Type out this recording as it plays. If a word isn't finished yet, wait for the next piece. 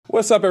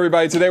What's up,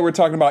 everybody? Today we're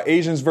talking about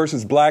Asians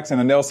versus blacks in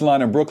a nail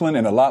salon in Brooklyn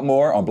and a lot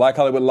more on Black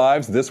Hollywood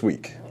Lives this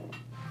week.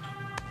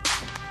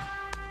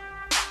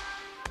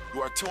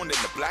 You are tuned in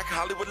to Black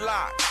Hollywood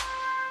Live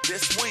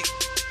this week.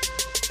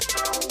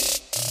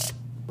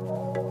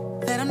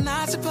 That I'm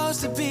not supposed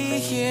to be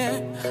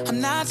here.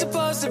 I'm not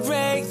supposed to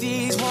break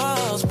these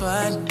walls,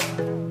 but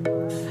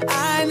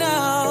I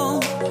know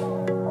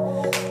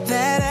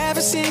that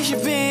ever since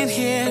you've been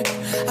here,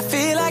 I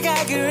feel like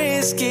I can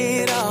risk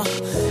it all.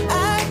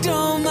 I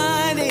don't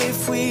mind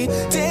if we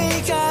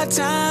take our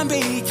time,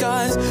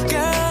 because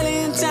girl,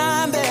 in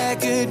time there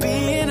could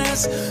be in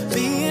us,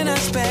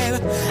 baby.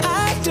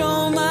 I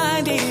don't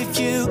mind if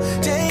you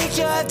take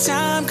your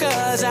time,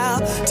 cause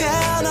I'll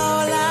tell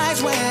no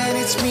lies when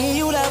it's me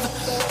you love,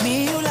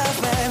 baby.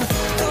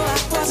 Though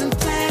I wasn't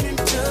planning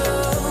to,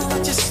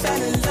 I just fell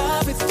in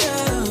love with you.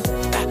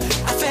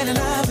 I fell in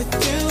love with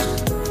you.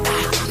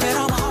 I bet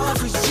all my heart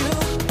for you.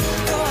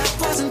 Though I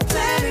wasn't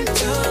planning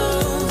to,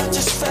 I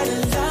just fell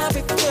in love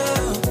with you.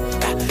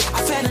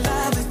 I fell in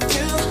love with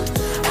you.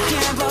 I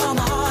gamble all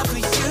my heart for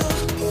you.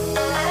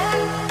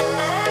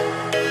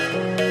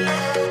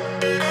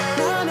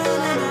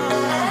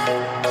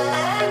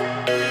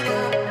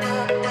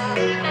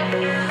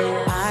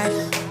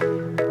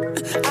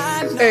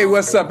 Hey,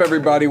 what's up,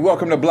 everybody?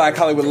 Welcome to Black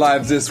Hollywood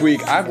Lives this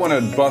week. I want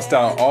to bust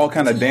out all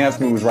kind of dance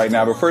moves right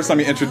now, but first let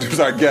me introduce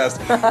our guest.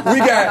 We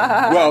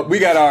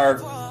got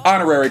our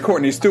honorary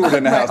Courtney Stewart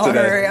in the house today.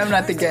 Honorary, I'm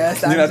not the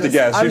guest. You're not the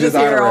guest. I'm You're just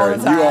here honorary. all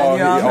the time.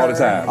 You all the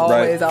time,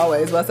 right?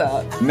 Always. What's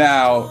up?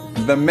 Now,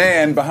 the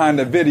man behind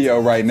the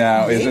video right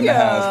now is in the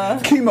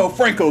house. Chemo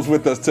Franco's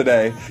with us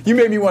today. You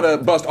made me want to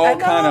bust all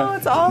kind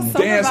of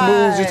dance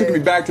moves. You took me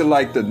back to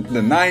like the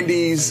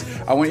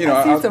 90s. I want,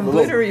 I see some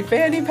glittery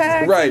fanny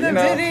packs. Right, in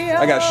the video.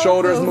 I got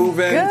shoulders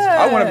moving. Good.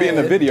 I want to be in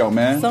the video,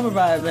 man. Summer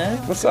vibe, man.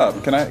 What's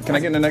up? Can I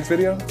get in the next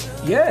video?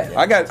 Yeah.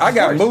 I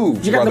got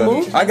moves. You got brother. the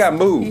moves? I got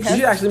moves. You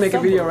should actually make a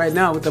video right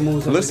now with the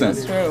moves. Listen,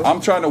 I'm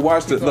trying to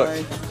watch the look.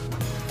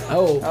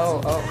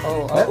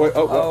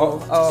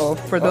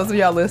 For those of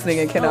y'all listening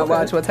and cannot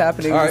watch what's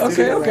happening. All right,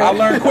 okay. I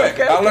learned quick.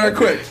 I learned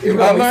quick.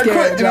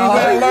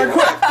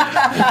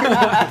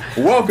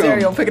 Welcome.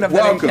 Stereo picking up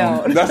that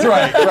account. That's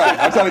right.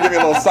 I'm trying to give you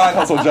a little side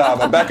hustle job,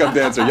 a backup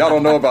dancer. Y'all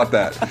don't know about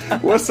that.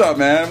 What's up,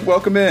 man?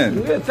 Welcome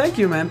in. Yeah, thank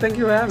you, man. Thank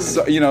you for having me.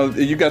 So,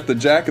 you got the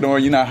jacket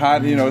on. You're not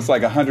hot. It's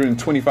like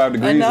 125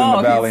 degrees in the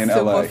valley in LA.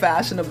 Super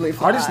fashionably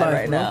fly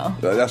right now.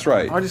 That's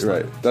right.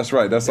 That's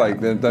right. That's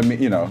like, I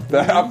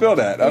feel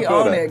that. I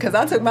feel that. Because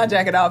I took my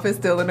jacket off, it's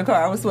still in the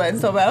car. I was sweating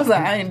so bad. I was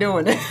like, I ain't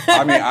doing it.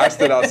 I mean, I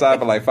stood outside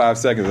for like 5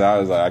 seconds. And I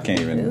was like, I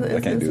can't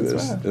do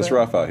this. It's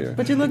rough out here.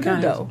 But you look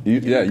good though. You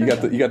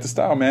got the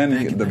style,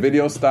 man. The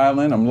video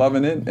styling, I'm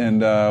loving it,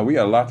 and we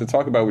got a lot to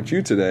talk about with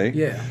you today.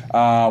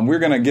 Yeah. We're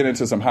gonna get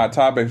into some hot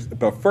topics,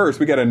 but first,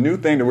 we got a new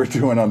thing that we're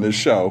doing on this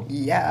show.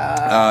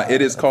 Yeah.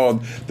 It is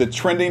called the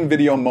Trending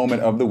Video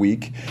Moment of the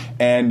Week,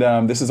 and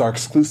this is our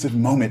exclusive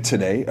moment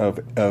today of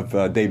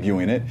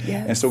debuting it.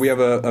 Yes. And so we have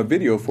a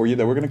video for you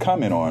that we're gonna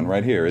comment on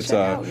right here. It's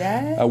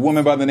yes. a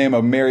woman by the name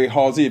of Mary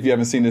Halsey. If you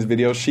haven't seen this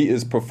video, she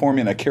is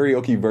performing a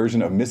karaoke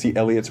version of Missy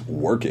Elliott's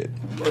 "Work It,"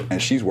 and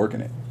she's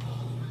working it.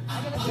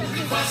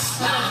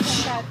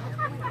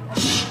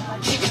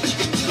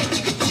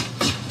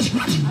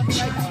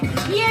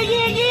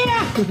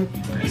 Yeah.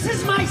 This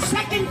is my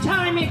second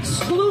time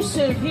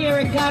exclusive here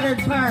at Goddard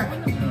Park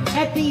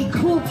at the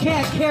Cool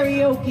Cat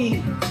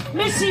Karaoke.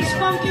 Missy's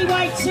funky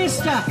white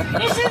sister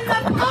is in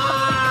the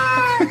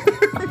park!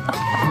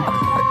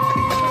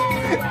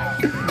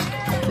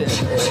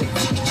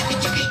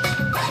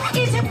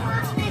 Is it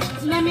worth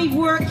it? Let me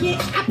work it.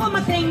 I put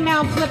my thing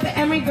now, flip it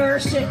and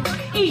reverse it.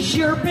 Is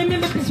your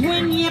primitive is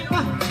one yip?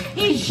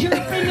 Is your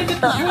primitive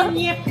is one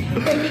yip?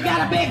 Then you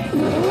got a big.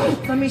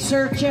 Let me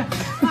search you.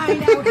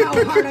 Find out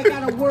how hard I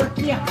gotta work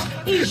you.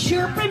 Is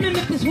your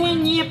primitive is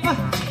one yip?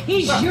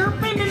 Is your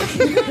primitive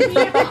is one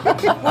yip?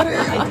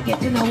 I like to get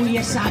to know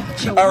your side.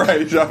 All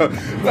right, y'all.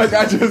 Like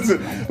I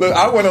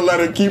want to let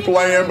it keep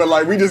playing, but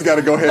like we just got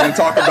to go ahead and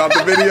talk about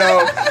the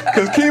video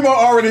because Chemo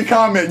already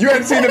commented. You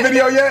hadn't seen the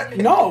video yet?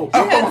 No.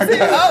 Oh my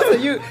god. Oh, so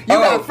you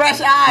got fresh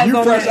eyes. You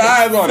on fresh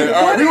eyes on it.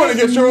 All right, we want to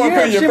get your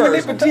opinion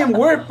first.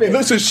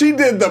 Listen, she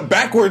did the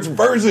backwards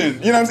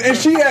version. You know what I'm saying? And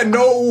she had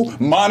no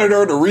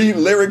monitor to read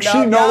lyrics.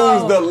 She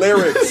knows the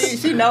lyrics.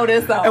 She knows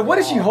this song. And what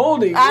is she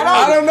holding?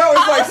 I don't know.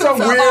 It's like some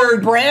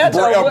weird branch.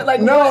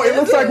 No, it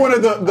looks like one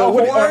of the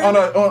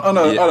on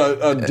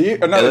a deer.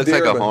 It looks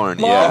like a horn.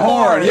 A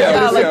horn.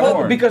 Yeah, like, a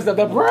horn. Because of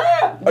the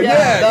brand.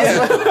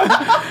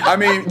 Yeah. I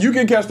mean, you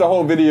can catch the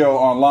whole video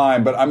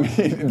online, but I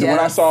mean, when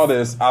I saw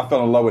this, I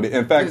fell in love with it.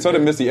 In fact, so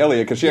did Missy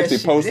Elliott because she actually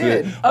posted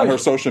it on her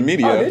social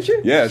media. Oh, did she?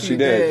 Yeah, she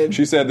did.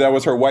 She said that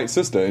was her white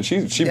sister, and she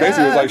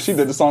basically was like, she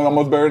did the song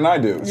almost better than I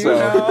do.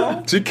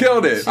 So she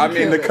killed it.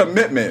 The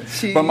commitment.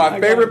 But my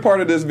favorite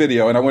part of this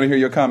video, and I want to hear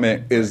your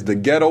comment, is the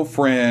ghetto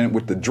friend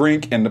with the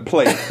drink and the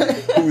plate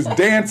who's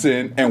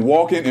dancing and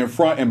walking in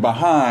front and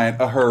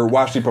behind of her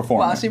while she performed.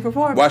 While she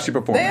performed.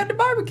 They had the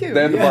barbecue.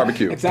 They had the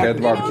barbecue. Exactly. They had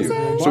the barbecue. You know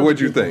what I'm saying? So what'd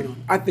you think?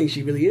 I think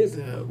she really is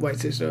a white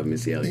sister of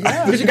Missy Elliott.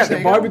 Yeah. Because she got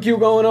the barbecue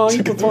going on.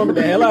 You performing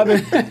the hell out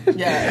of it.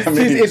 Yeah.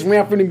 She's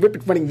rapping and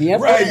whipping funny.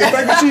 Yep. Right, the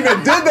fact that she even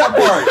did that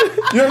part.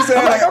 You know what I'm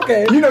saying? I'm like,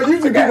 okay. You know,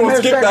 usually people Okay,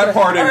 skip that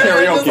part in Or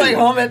karaoke. just like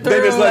hum it through,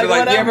 They just let it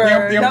like, yep,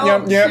 whatever. yep, No,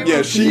 yep, yep.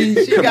 Yeah, she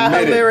got her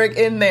committed. lyric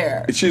in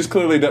there. She's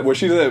clearly done. What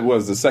she did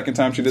was the second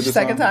time she did this.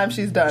 Second time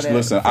she's done it.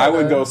 Listen, I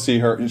would go see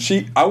her.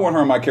 I want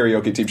her on my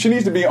karaoke team. She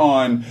needs to be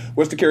on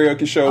what's the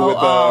karaoke show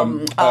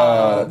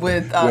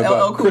with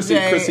LL Cool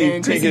J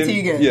and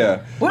Chrissy Teigen.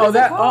 Yeah. What is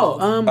it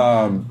called?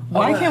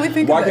 Why can't we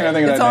think why of it? can't I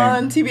think of It's that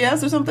on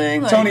TBS or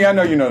something? Like, Tony, I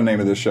know you know the name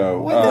of this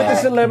show. the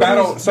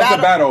celebrities?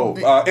 Battle.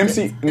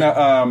 MC.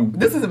 No,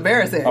 This is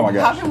embarrassing. Oh my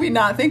gosh. How can we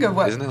not think of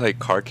what? Isn't it like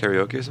car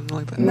karaoke or something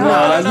like that? No,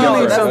 that's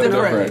that's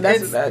different.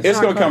 different. it's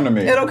gonna come to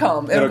me. It'll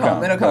come.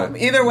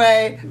 But- Either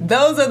way,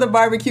 those are the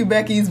barbecue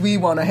Beckys we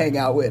want to hang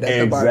out with at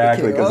the barbecue.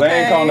 Exactly, because they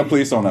ain't calling the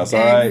police on us, all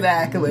right?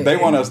 Exactly. They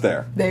want us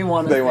there. They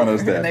want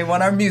us there. And they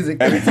want our music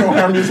And there. they want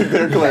our music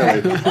there,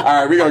 clearly. All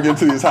right, we're going to get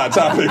to these hot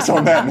topics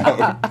on that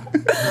note.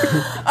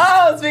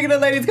 Oh, speaking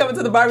of ladies coming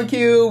to the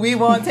barbecue, we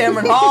want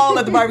Tamron Hall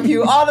at the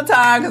barbecue all the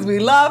time because we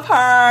love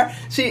her.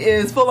 She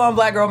is full on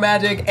Black Girl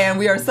Magic, and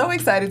we are so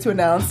excited to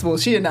announce, well,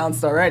 she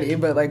announced already,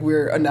 but like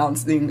we're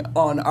announcing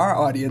on our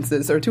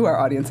audiences, or to our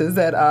audiences,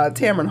 that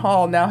Tamron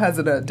Hall now has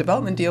a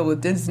development deal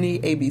with Disney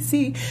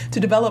ABC to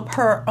develop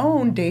her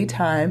own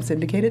daytime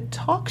syndicated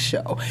talk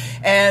show.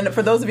 And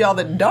for those of y'all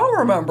that don't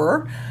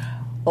remember,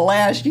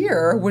 last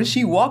year when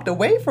she walked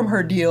away from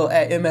her deal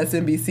at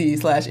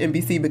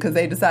MSNBC/NBC because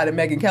they decided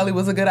Megyn Kelly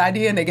was a good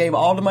idea and they gave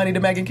all the money to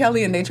Megyn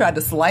Kelly and they tried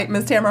to slight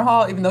Miss Tamron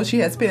Hall even though she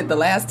had spent the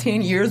last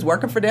 10 years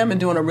working for them and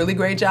doing a really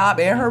great job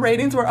and her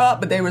ratings were up,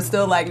 but they were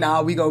still like,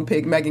 nah, we gonna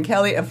pick Megyn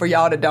Kelly. And for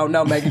y'all that don't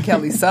know, Megyn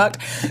Kelly sucked.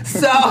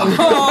 So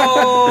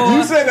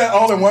You said that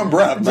all in one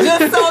breath.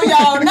 just so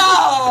y'all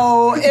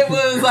know, it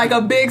was like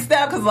a big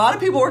step because a lot of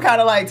people were kind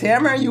of like,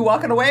 Tamron, you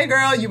walking away,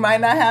 girl. You might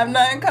not have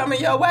nothing coming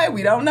your way.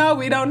 We don't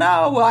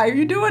know. Why are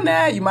you doing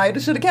that? You might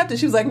have should have kept it.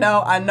 She was like,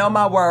 no, I know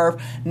my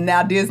worth.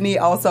 Now Disney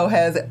also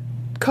has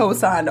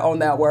co-signed on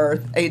that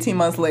worth. 18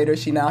 months later,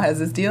 she now has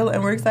this deal,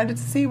 and we're excited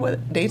to see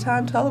what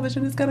daytime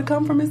television is going to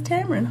come from Miss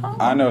Tamron Hall.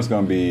 I know it's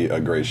going to be a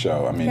great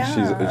show. I mean,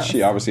 Yes.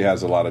 she obviously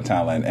has a lot of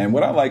talent. And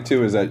what I like,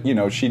 too, is that, you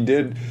know, she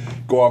did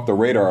go off the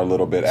radar a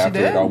little bit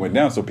after it all went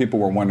down. So people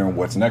were wondering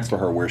what's next for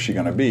her, where's she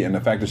going to be. And the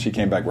fact that she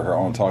came back with her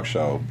own talk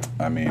show,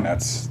 I mean,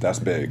 that's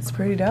big. It's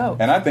pretty dope.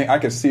 And I think I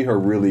could see her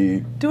really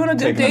doing a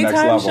good taking the next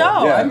daytime level.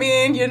 show. Yeah. I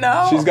mean, you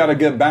know. She's got a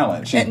good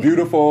balance. She's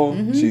beautiful,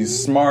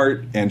 she's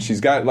smart, and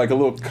she's got like a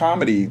little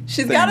comedy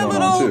She's thing got a going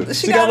little- on, too.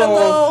 she She got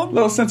got a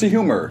little sense of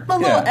humor. a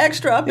little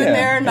extra up in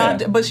there,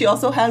 but she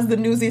also has the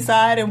newsy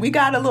side, and we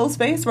got a little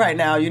space right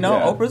now. You know,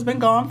 Yeah. Oprah's been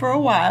gone for a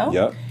while.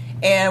 Yep.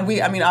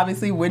 And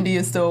obviously Wendy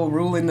is still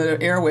ruling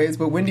the airways,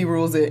 but Wendy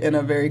rules it in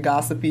a very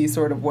gossipy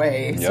sort of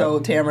way. Yep. So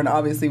Tamron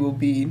obviously will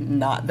be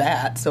not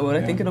that. So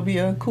I think it'll be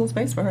a cool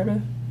space for her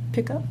to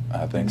pick up.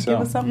 I think so.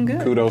 Give us something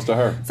good. Kudos to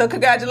her. So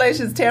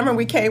congratulations, Tamron.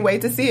 We can't wait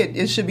to see it.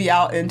 It should be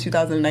out in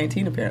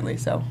 2019, apparently.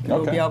 So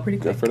it'll be out pretty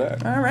quick. Good for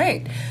that. All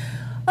right.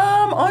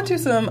 On to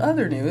some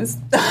other news.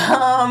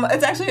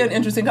 It's actually an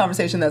interesting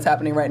conversation that's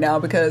happening right now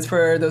because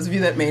for those of you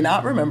that may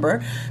not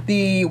remember,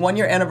 the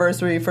 1-year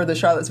anniversary for the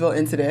Charlottesville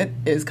incident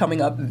is coming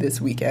up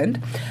this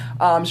weekend.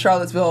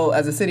 Charlottesville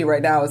as a city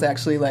right now is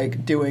actually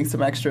like doing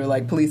some extra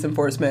like police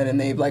enforcement, and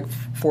they've like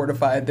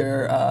fortified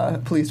their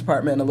police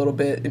department a little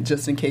bit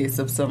just in case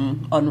of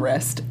some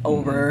unrest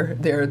over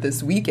there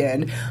this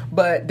weekend.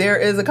 But there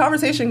is a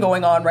conversation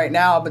going on right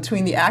now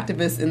between the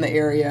activists in the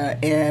area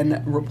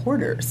and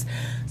reporters.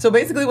 So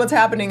basically what's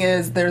happening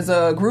is there's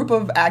a group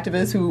of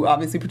activists who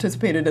obviously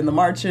participated in the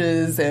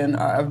marches and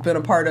have been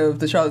a part of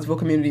the Charlottesville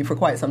community for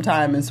quite some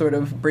time and sort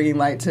of bringing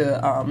light to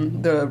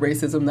the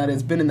racism that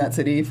has been in that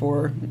city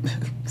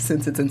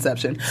since its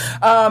inception.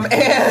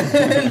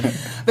 And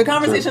the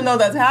conversation, though,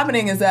 that's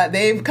happening is that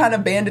they've kind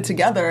of banded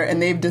together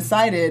and they've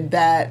decided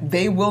that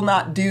they will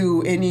not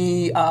do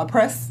any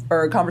press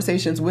or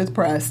conversations with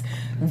press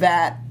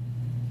that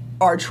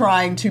are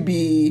trying to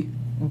give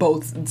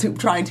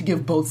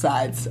both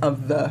sides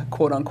of the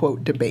quote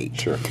unquote debate.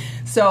 Sure.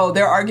 So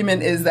their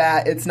argument is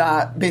that it's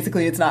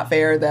not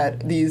fair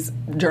that these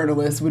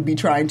journalists would be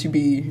trying to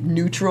be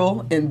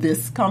neutral in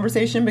this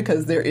conversation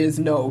because there is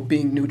no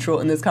being neutral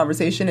in this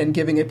conversation, and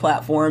giving a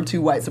platform to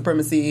white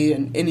supremacy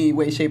in any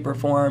way, shape, or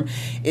form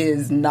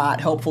is not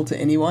helpful to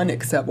anyone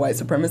except white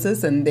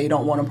supremacists, and they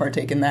don't want to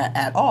partake in that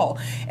at all.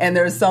 And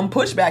there's some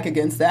pushback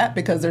against that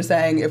because they're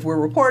saying if we're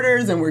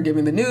reporters and we're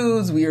giving the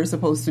news, we are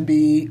supposed to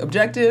be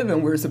objective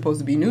and we're supposed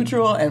to be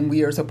neutral and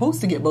we are supposed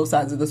to get both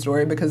sides of the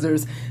story because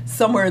there's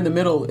somewhere in the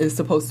middle is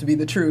supposed to be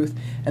the truth.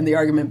 And the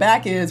argument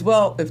back is,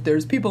 well, if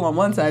there's people on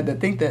one side that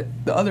think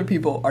that the other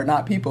people are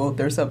not people,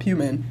 they're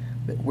subhuman,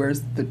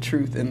 Where's the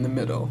truth in the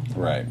middle?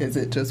 Right. Is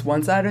it just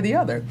one side or the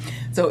other?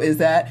 So is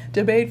that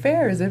debate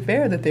fair? Is it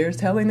fair that they're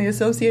telling the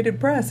Associated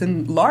Press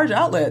and large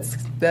outlets,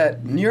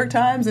 that New York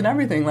Times and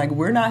everything, like,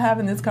 we're not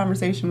having this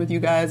conversation with you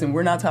guys and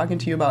we're not talking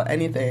to you about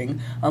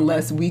anything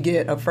unless we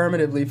get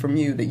affirmatively from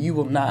you that you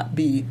will not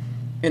be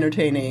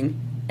entertaining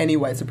any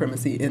white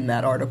supremacy in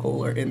that article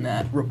or in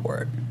that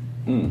report?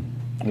 What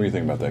do you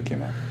think about that,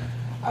 Kimo?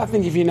 I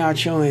think if you're not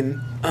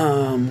showing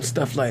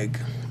stuff like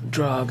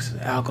drugs,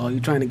 alcohol,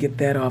 you're trying to get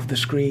that off the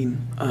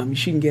screen, you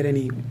shouldn't get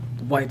any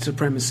white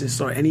supremacists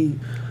or any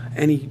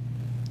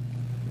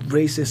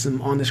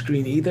racism on the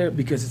screen either,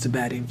 because it's a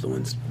bad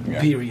influence,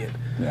 period.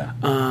 Yeah.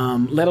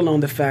 Let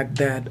alone the fact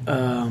that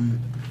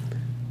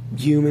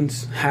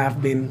humans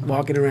have been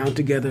walking around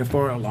together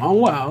for a long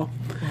while.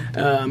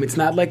 It's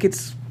not like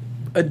it's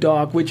a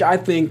dog, which I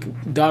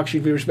think dogs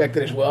should be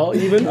respected as well,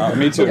 even.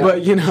 Me too.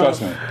 But, you know,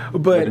 trust me.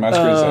 but my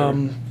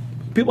screensaver.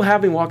 people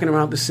have been walking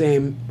around the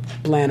same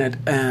planet,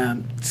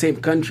 same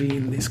country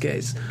in this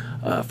case,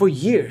 for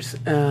years.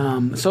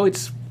 So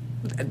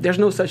there's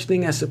no such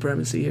thing as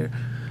supremacy here.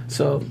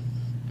 So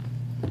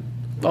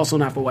also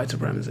not for white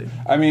supremacy.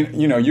 I mean,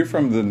 you know, you're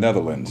from the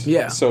Netherlands.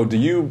 Yeah. So do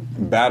you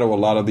battle a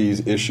lot of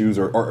these issues,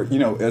 or you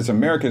know, as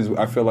Americans,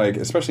 I feel like,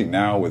 especially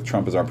now with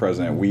Trump as our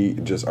president, we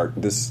just are,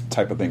 this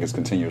type of thing is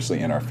continuously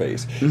in our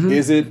face. Mm-hmm.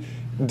 Is it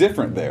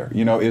different there?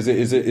 You know,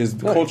 is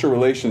cultural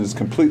relations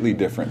completely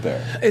different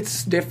there?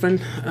 It's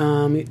different.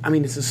 I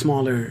mean, it's a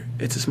smaller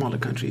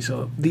country,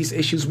 so these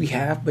issues we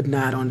have, but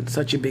not on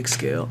such a big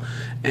scale,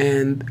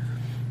 and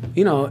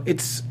you know,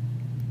 it's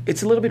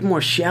a little bit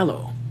more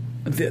shallow.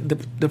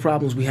 The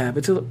problems we have,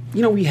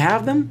 we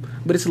have them,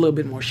 but it's a little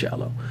bit more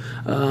shallow.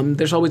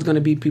 There's always going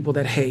to be people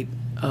that hate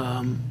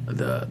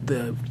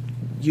the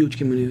huge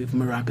community of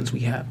Moroccans we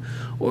have,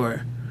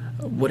 or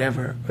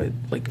whatever,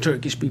 like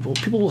Turkish people.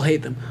 People will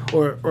hate them,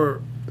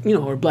 or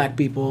black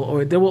people,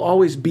 or there will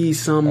always be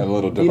some a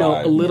little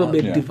divide.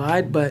 Bit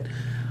divide. But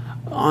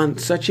on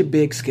such a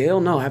big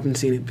scale, no, I haven't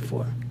seen it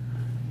before.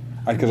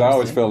 Because I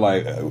always feel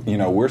like, you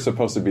know, we're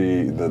supposed to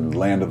be the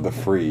land of the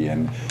free,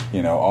 and,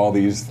 you know, all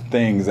these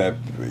things that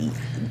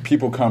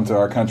people come to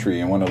our country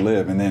and want to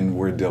live, and then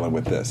we're dealing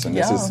with this. And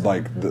this is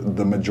like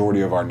the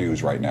majority of our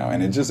news right now.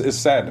 And it's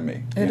sad to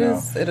me. It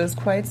is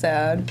quite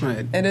sad.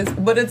 Right. It is,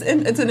 but it's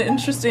an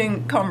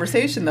interesting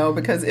conversation, though,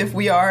 because if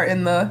we are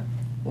in the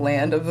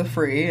land of the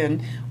free,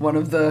 and one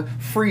of the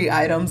free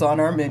items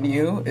on our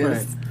menu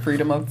is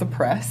freedom of the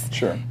press.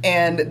 Sure.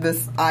 And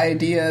this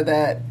idea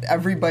that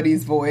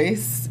everybody's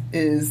voice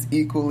is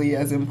equally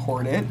as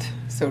important,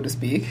 so to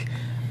speak.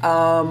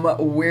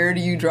 Where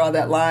do you draw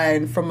that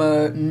line from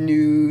a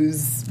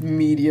news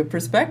media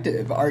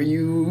perspective? Are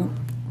you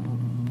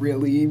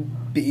really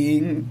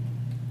being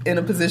in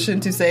a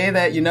position to say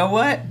that, you know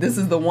what, this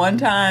is the one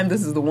time,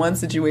 this is the one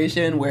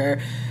situation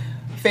where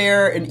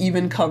fair and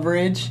even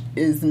coverage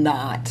is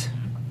not?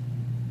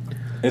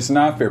 It's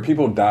not fair.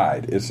 People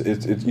died. It's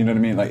you know what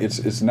I mean? Like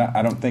it's not.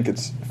 I don't think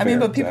it's fair. I mean,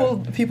 but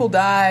people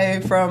die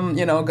from,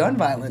 you know, gun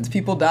violence.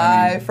 People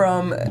die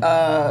from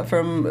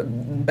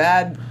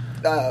bad.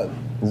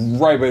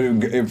 Right, but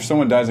if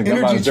someone dies in gun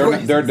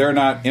violence, they're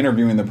not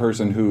interviewing the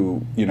person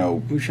who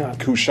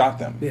shot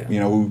them. Yeah. You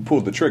know, who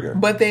pulled the trigger.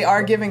 But they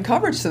are giving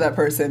coverage to that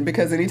person,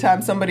 because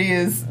anytime somebody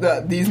is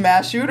these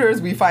mass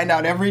shooters, we find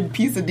out every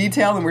piece of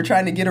detail, and we're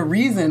trying to get a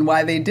reason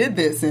why they did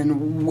this,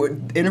 and we're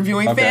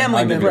interviewing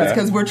family members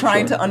because we're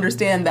trying to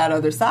understand that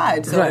other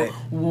side. So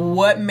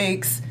what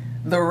makes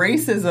the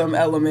racism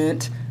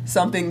element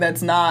something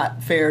that's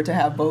not fair to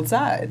have both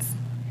sides?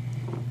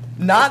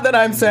 Not that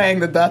I'm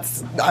saying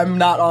I'm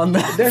not on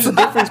that. There's a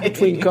difference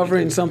between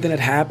covering something that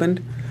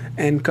happened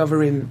and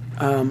covering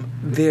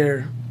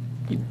their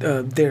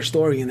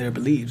story and their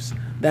beliefs.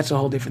 That's a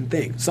whole different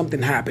thing.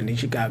 Something happened in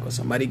Chicago.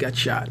 Somebody got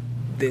shot.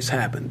 This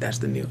happened. That's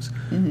the news.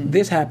 Mm-hmm.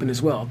 This happened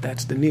as well.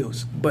 That's the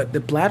news. But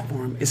the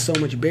platform is so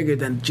much bigger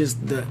than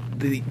just the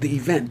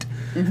event.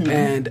 Mm-hmm.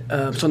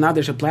 And so now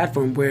there's a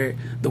platform where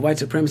the white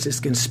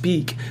supremacists can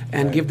speak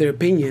and give their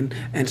opinion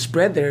and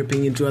spread their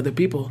opinion to other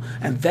people.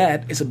 And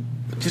that is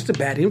just a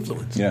bad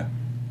influence. Yeah.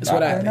 That's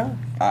what I think.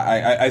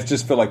 I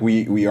just feel like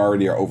we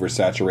already are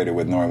oversaturated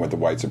with knowing what the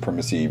white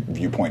supremacy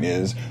viewpoint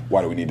is.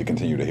 Why do we need to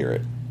continue to hear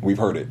it? We've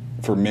heard it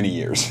for many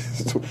years.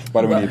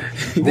 Why do we need?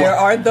 There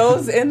are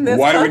those in this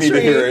why country. Do we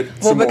need to hear it?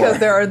 Well, because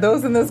there are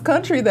those in this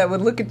country that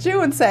would look at you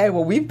and say,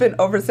 "Well, we've been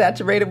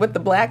oversaturated with the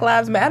Black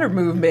Lives Matter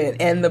movement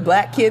and the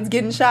black kids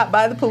getting shot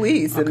by the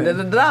police and da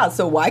da da.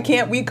 So why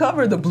can't we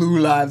cover the Blue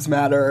Lives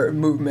Matter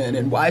movement?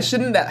 And why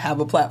shouldn't that have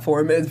a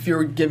platform if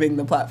you're giving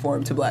the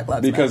platform to Black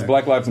Lives Matter?" Because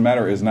Black Lives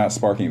Matter is not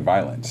sparking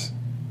violence.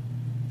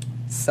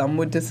 Some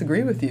would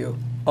disagree with you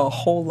a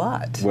whole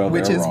lot, well,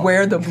 which is wrong.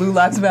 Where the Blue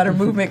Lives Matter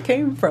movement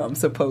came from,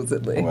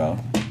 supposedly.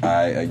 Well,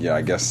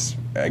 I guess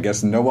I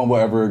guess no one will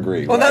ever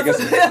agree. Well, I guess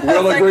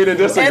we'll agree to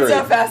disagree. It's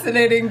a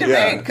fascinating debate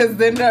Yeah.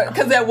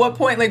 because at what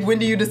point, like, when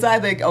do you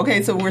decide, like,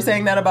 okay, so we're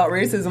saying that about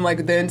racism,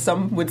 like, then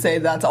some would say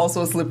that's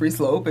also a slippery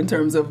slope in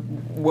terms of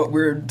what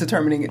we're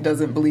determining it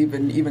doesn't believe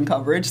in even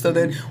coverage. So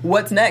then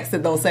what's next?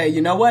 That they'll say,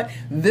 you know what,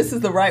 this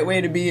is the right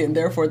way to be, and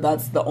therefore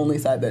that's the only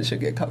side that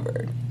should get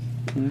covered.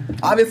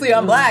 Obviously,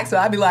 I'm black, so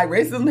I'd be like,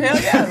 racism,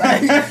 hell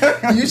yeah.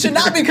 Like, you should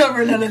not be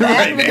covering none of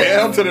that. Right,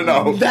 hell to the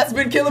no. That's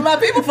been killing my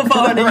people for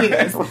 400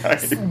 years.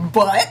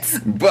 Right.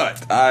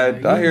 But I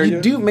hear you.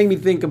 You do make me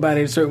think about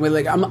it a certain way.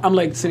 Like I'm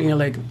like sitting here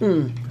like,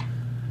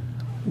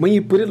 when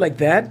you put it like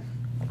that,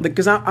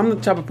 because I'm the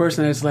type of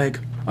person that's like,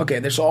 okay,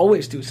 there's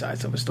always two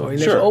sides of a story.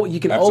 Sure, You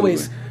can absolutely.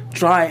 always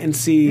try and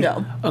see,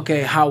 Yeah.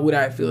 okay, how would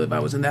I feel if I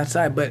was on that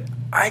side? But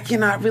I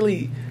cannot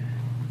really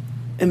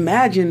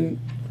imagine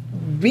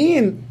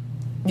being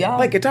yeah,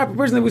 like a type of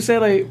person that would say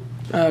like,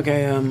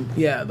 okay,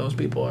 yeah, those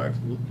people are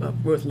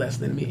worth less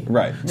than me.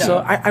 Right. So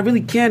I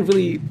really can't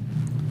really.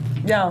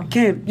 yeah,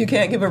 Can't- you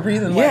can't give a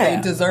reason why Yeah.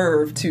 they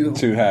deserve to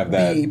have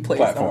that be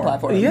placed platform. on a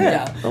platform.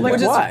 Yeah. Like,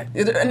 Which is- why?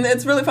 and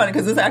it's really funny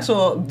because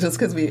just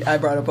because I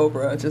brought up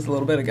Oprah just a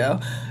little bit ago,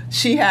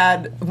 she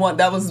had one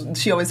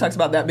she always talks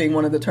about that being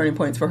one of the turning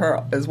points for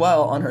her as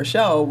well on her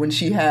show when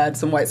she had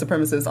some white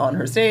supremacists on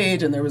her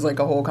stage and there was like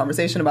a whole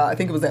conversation about, I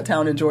think it was that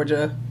town in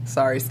Georgia,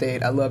 sorry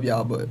state, I love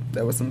y'all, but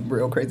there was some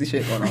real crazy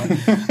shit going on.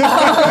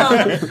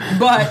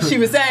 But she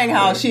was saying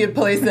how she had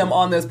placed them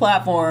on this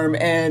platform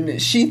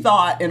and she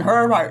thought in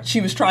her heart she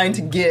was trying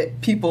to get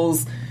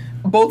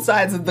both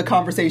sides of the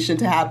conversation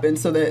to happen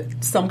so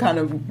that some kind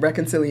of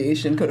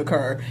reconciliation could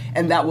occur,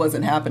 and that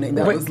wasn't happening.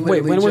 That was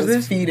literally when was just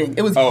this? feeding.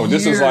 It was This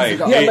was years like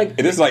ago.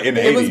 this is like in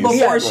the 80s. It was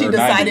before she or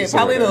decided, 90s or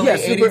probably the whatever. late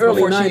super 80s early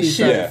before she 90s.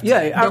 shift.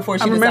 Yeah, before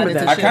she I remember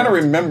decided that. to I kind of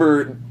shift.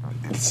 remember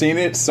seeing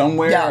it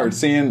somewhere Yeah. or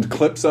seeing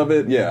clips of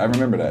it. Yeah, I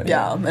remember that.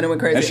 Yeah, and it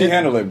went crazy. And she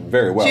handled it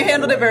very well. She by the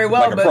handled way. it very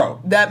well, like a but pro.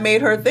 that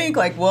made her think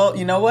like, well,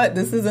 you know what?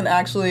 This isn't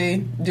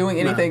actually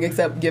doing anything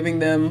except giving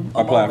them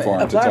A platform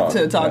moment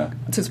to talk,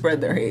 yeah. to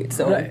spread their hate.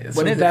 So, Right. what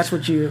So is that's it?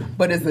 what you.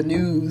 But is the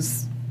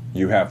news?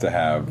 You have to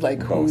have Like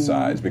both who-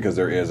 sides because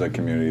there is a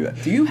community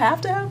that. Do you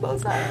have to have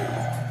both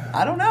sides?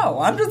 I don't know.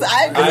 I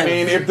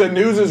mean, if the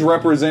news is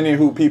representing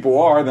who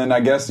people are, then I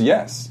guess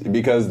yes,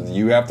 because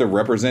you have to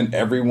represent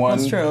everyone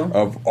That's true.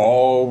 of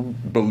all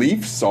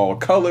beliefs, all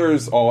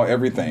colors, all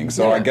everything.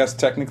 So Yeah. I guess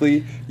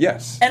technically,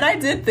 yes. And I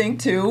did think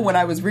too when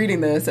I was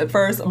reading this at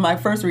first. My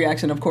first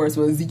reaction, of course,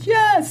 was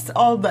yes.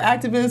 All the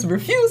activists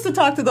refuse to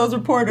talk to those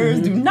reporters.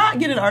 Mm-hmm. Do not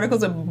get in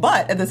articles.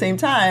 But at the same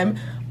time,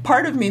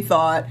 part of me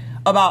thought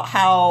about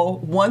how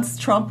once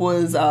Trump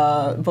was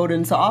voted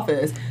into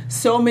office,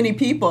 so many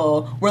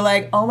people were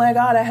like, "Oh my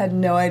God, I had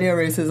no idea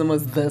racism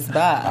was this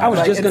bad." I was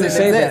Like, just it gonna didn't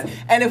say exist.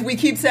 that. And if we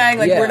keep saying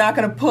like Yeah. we're not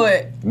going to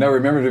put No,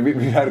 remember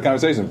we had a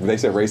conversation. They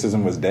said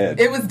racism was dead.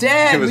 it was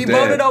dead. It was we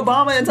dead. voted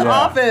Obama into Yeah.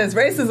 office.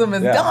 Racism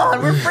is Yeah.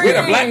 gone. We're free. We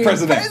had a black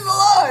president. Praise the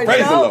Lord. Praise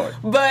you the know? Lord.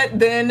 But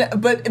then,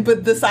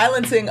 but the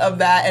silencing of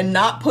that and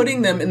not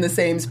putting them in the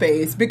same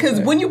space,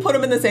 because when you put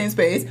them in the same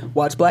space,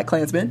 watch Black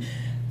Klansman,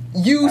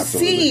 you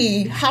Absolutely.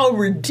 see how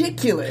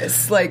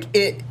ridiculous. Like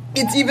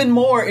it's even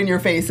more in your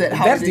face at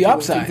how That's the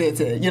ridiculous upside. it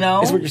gets. You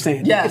know, Is what you're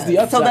saying. Yeah, It's the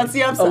upside. So that's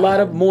the upside. A lot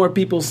of more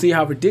people see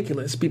how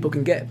ridiculous people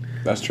can get.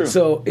 That's true.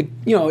 So it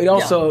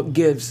also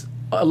gives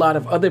a lot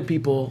of other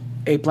people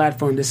a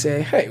platform to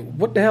say, hey,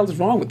 what the hell is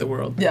wrong with the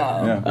world?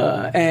 yeah.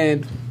 Yeah.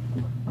 And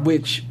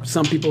which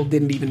some people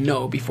didn't even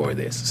know before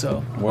this.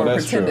 So Well, or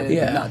that's true. pretended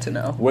Yeah. not to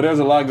know. Well, there's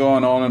a lot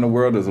going on in the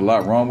world. There's a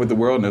lot wrong with the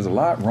world, and there's a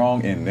lot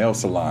wrong in nail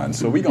salons.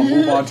 So we're going to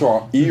move on to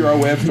our EUR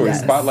Web Story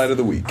Yes. Spotlight of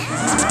the Week.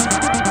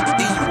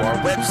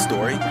 EUR Web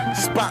Story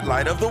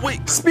Spotlight of the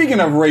Week. Speaking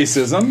of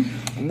racism,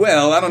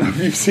 well, I don't know if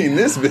you've seen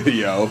this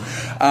video.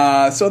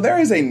 So there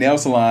is a nail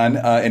salon,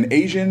 an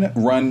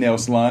Asian-run nail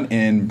salon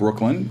in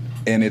Brooklyn,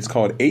 and it's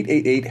called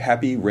 888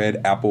 Happy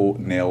Red Apple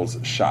Nails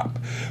Shop.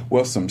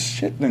 Well, some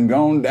shit done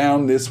gone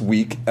down this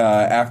week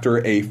after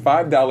a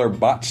 $5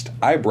 botched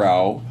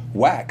eyebrow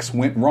wax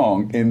went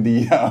wrong in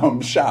the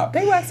shop.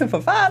 They waxing for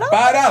 $5.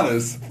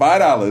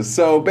 $5.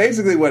 So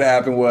basically what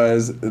happened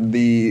was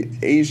the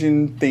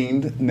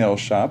Asian-themed nail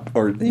shop,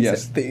 or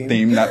yes, said themed.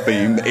 themed, not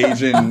themed,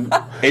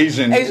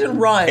 Asian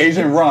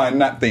Asian-run,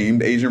 not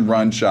themed,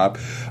 Asian-run shop.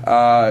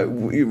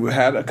 We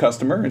had a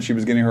customer, and she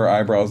was getting her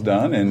eyebrows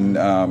done, and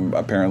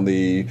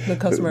apparently The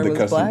customer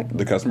was black?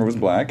 The customer was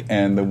black,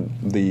 and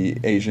the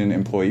Asian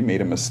employee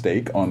made a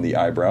mistake on the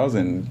eyebrows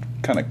and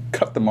kind of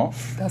cut them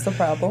off. That's a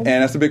problem.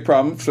 And that's a big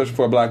problem, especially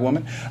for a black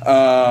woman.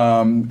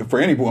 For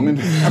any woman.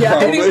 Yeah,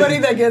 probably. anybody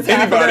that gets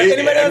anybody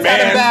that's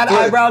had a bad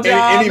eyebrow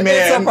job, any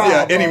man, it's a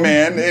problem. Yeah, any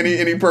man,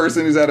 any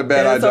person who's had a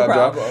bad It's a eyebrow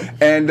job. problem.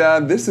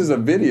 And this is a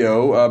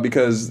video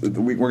because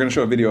we're going to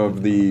show a video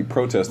of the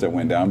protest that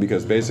went down,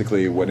 because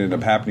basically what ended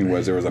up happening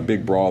was there was a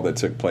big brawl that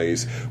took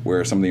place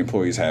where some of the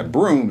employees had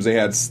brooms, they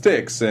had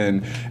sticks,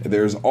 and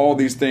there's all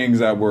these things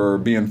that were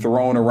being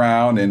thrown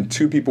around, and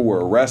 2 people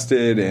were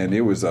arrested, and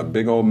it was a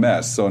big old mess.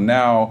 So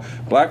now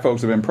black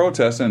folks have been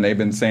protesting, and they've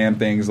been saying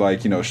things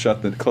like,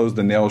 close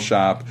the nail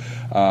shop,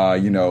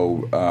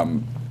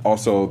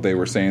 also they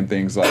were saying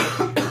things like,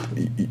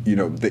 you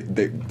know,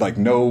 they like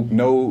no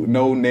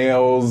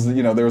nails.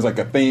 You know, there was like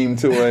a theme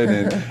to it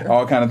and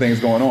all kind of things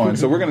going on.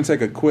 So we're going to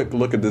take a quick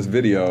look at this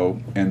video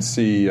and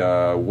see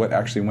what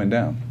actually went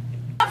down.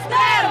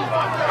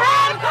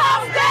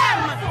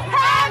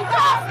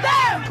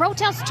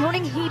 Protests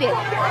turning heated.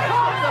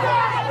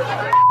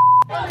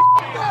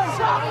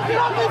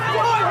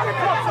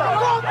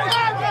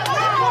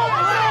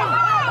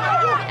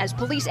 As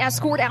police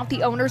escort out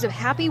the owners of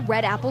Happy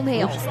Red Apple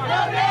Nails.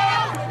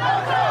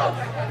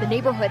 The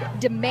neighborhood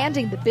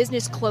demanding the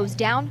business close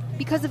down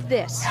because of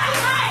this.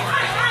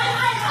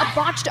 A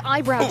botched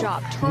eyebrow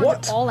job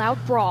turned all-out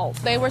brawl.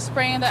 They were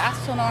spraying the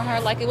acetone on her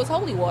like it was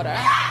holy water.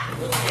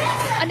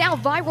 A now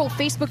viral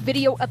Facebook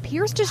video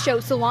appears to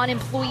show salon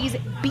employees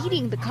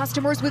beating the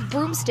customers with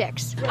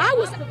broomsticks. I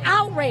was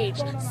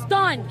outraged,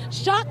 stunned,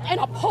 shocked,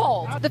 and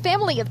appalled. The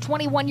family of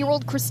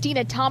 21-year-old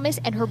Christina Thomas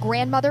and her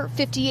grandmother,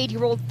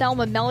 58-year-old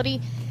Thelma Melody,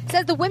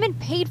 says the women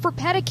paid for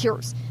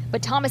pedicures,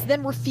 but Thomas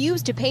then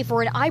refused to pay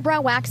for an eyebrow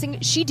waxing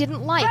she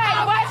didn't like.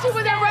 Hey, why she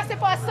was arrested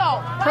for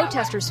assault?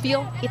 Protesters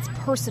feel it's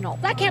personal.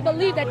 I can't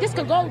believe that this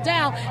could go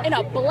down in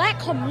a black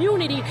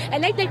community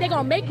and they think they're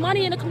going to make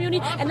money in the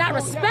community and not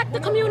respect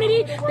the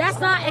community. That's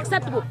not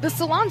acceptable. The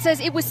salon says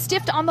it was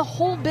stiffed on the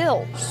whole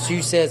bill.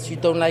 She says she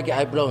don't like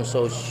eyebrows,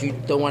 so she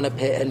don't want to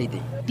pay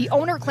anything. The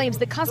owner claims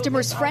the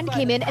customer's friend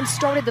came in and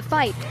started the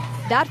fight.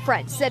 That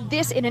friend said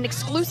this in an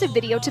exclusive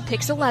video to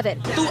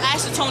Pix11. Threw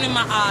acetone in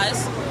my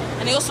eyes,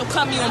 and they also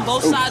cut me on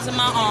both sides of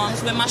my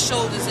arms where my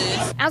shoulders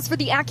is. As for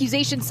the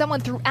accusation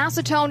someone threw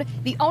acetone,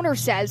 the owner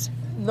says,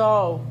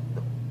 No.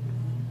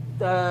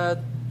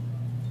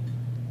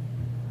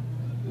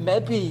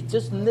 Maybe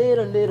just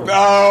little.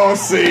 Oh,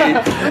 see.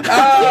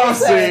 Oh,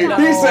 see.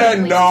 He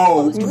said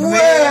no.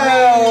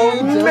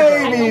 Well,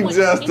 maybe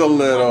just a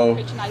little.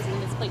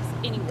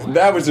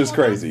 That was just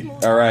crazy.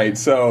 All right.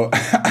 So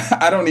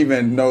I don't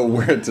even know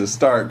where to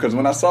start because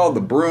when I saw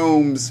the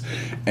brooms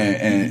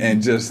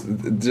and just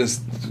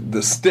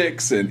the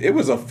sticks, and it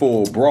was a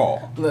full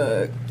brawl.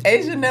 Look,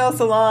 Asian nail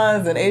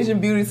salons and Asian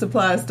beauty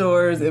supply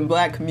stores in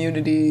black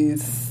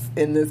communities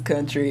in this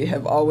country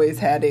have always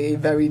had a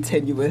very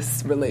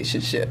tenuous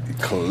relationship.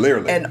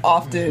 Clearly. And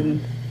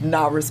often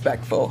not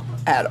respectful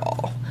at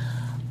all.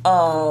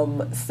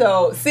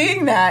 So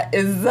seeing that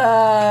is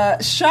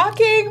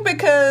shocking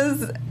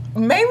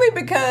mainly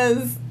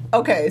because,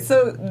 okay,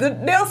 so the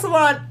nail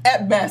salon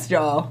at best,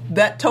 y'all,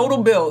 that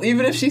total bill,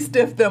 even if she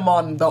stiffed them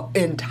on the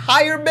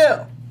entire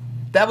bill,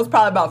 that was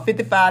probably about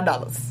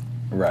 $55.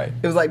 Right.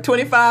 It was like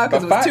 $25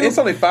 because it was It's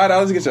only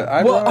 $5 to get your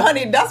eyebrows. Well,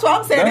 honey, that's what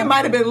I'm saying. It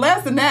might have been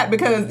less than that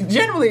because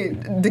generally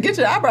to get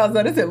your eyebrows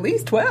done, it's at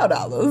least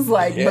 $12.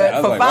 Like, Yeah, but I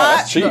was for like, wow,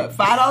 that's cheap. $5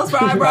 for eyebrows.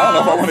 I don't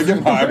know if I want to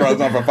get my eyebrows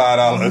done for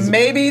 $5.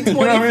 Maybe $25 You know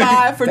what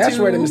I mean? for That's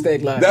two. where the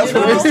mistake lies. That's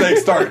where the mistake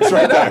starts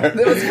right there.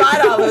 It was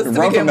 $5 to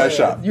Run begin from that with.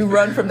 shop. You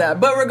run from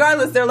that. But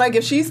regardless, they're like,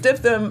 if she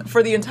stiffed them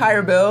for the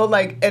entire bill,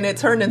 like, and it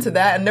turned into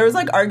that, and there was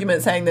like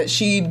arguments saying that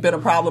she'd been a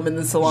problem in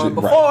the salon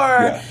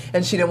before,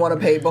 and she didn't want to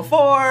pay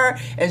before,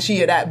 and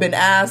she had been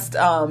asked.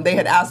 They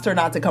had asked her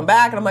not to come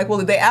back, and I'm like, well,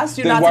 if they asked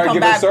you Then not why to come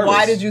give her back, service?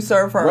 why did you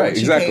serve her Right, when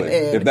she exactly. came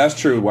in? If that's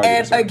true, why give her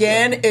And service?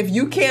 again, if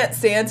you can't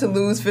stand to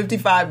lose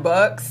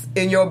 $55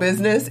 in your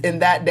business in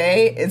that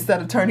day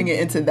instead of turning it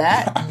into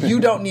that, you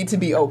don't need to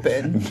be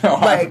open.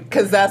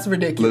 Because that's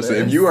ridiculous.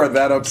 Listen, if you are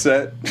that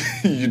upset,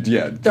 throwing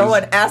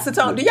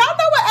acetone. Do y'all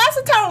know what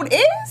acetone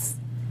is?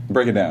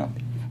 break it down.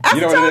 Acetone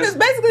You know what it is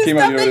basically Kimo,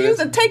 stuff you know they what it use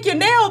is? to take your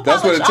nail polish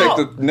That's what it off.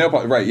 takes the nail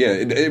polish. Right, yeah.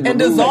 It And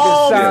removes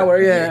dissolve. like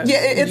sour, yeah. Yeah,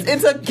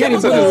 it's a chemical.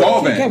 It's a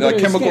dissolvent, a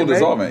chemical skin,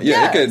 right? dissolvent.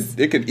 Yeah, Yes.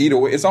 it could eat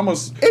away. It's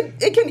almost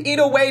It can eat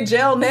away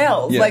gel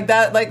nails Yeah. like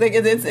that. Like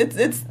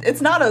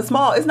it's not a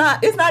small. It's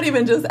not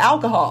even just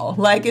alcohol.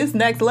 Like it's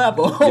next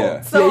level.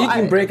 Yeah. So you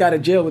can break out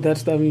of jail with that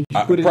stuff. And you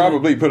put it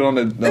probably put it on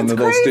the It's little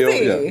crazy.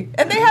 steel. Yeah.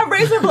 And they have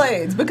razor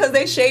blades because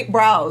they shape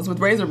brows with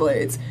razor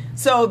blades.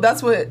 So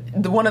that's what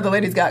one of the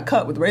ladies got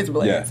cut with razor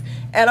blades. Yeah.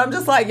 And I'm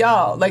just like,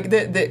 y'all, like,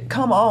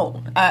 come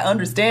on. I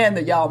understand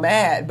that y'all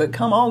mad, but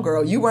come on,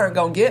 girl. You weren't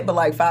going to get but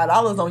like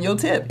 $5 on your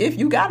tip if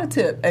you got a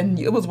tip. And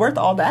it was worth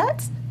all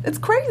that? It's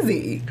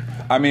crazy.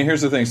 I mean,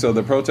 here's the thing. So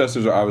the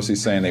protesters are obviously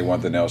saying they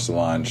want the nail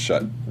salon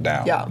shut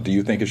down. Yeah. Do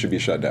you think it should be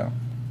shut down?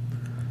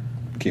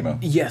 Kimo?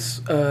 Yes,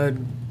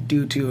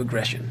 due to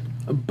aggression.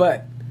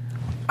 But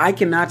I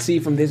cannot see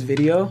from this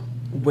video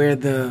where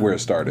it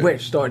started.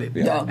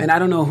 Yeah. And I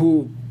don't know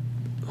who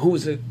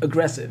was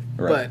aggressive.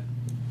 Right. But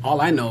all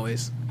I know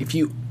is if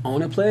you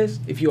own a place,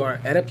 if you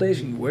are at a place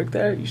and you work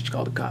there, you should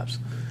call the cops.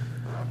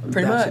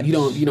 Pretty much. You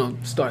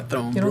don't start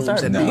throwing You don't brooms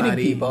start at beating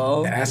nobody,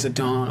 people.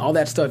 acetone, all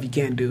that stuff you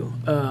can't do.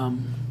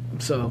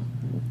 So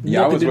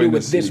Yeah, I nothing was to do waiting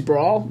with to this see.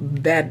 brawl,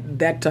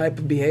 that type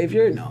of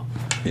behavior, no.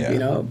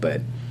 Yeah.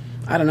 But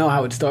I don't know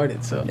how it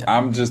started. So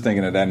I'm just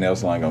thinking that nail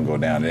salon gonna go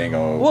down. They ain't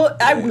gonna. Well,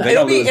 they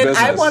gonna lose and I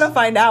business. want to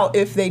find out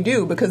if they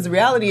do, because the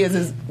reality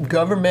is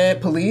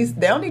government, police,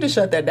 they don't need to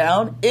shut that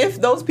down. If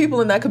those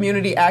people in that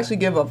community actually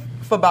give a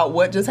beef about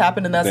what just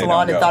happened in that They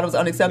salon don't and go. thought it was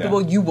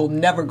unacceptable, Yeah. you will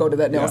never go to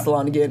that nail Yeah.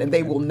 salon again, and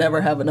they will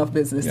never have enough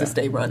business Yeah. to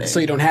stay running. So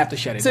you don't have to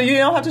shut it So down. you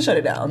don't have to shut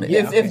it down.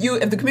 Yeah,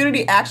 If the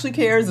community actually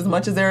cares as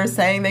much as they're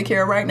saying they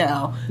care right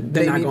now,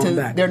 They're they not need going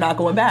to. back. They're not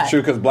going back.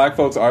 True, because black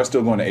folks are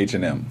still going to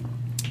H&M.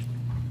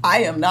 I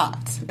am not.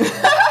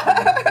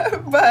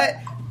 But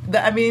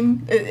I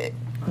mean,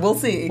 we'll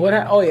see.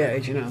 Oh yeah,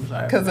 H&M. I'm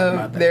sorry. Because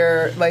About of that.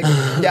 their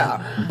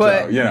yeah,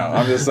 but So, you know,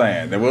 I'm just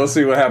saying that we'll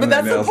see what happens. But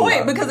that's in the nail point,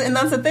 salon. because and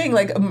that's the thing.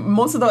 Like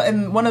most of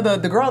and one of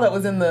the girl that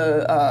was in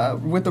the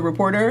with the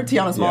reporter,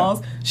 Tiana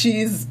Smalls,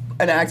 she's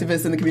an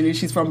activist in the community.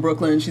 She's from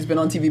Brooklyn. She's been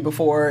on TV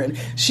before, and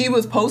she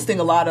was posting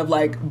a lot of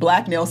like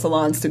black nail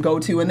salons to go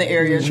to in the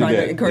area, trying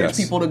to encourage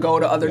people to go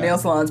to other nail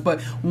salons. But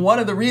one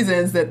of the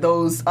reasons that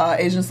those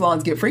Asian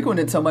salons get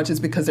frequented so much is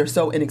because they're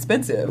so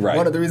inexpensive. Right.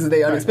 One of the reasons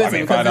they're inexpensive. I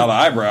mean, because $5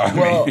 eyebrow. I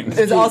well, mean.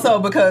 it's also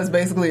because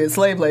basically it's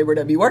slave labor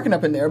that be working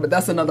up in there, but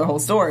that's another whole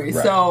story.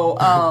 Right. So,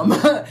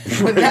 but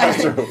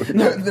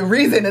the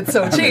reason it's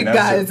so cheap, that's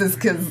guys, true. is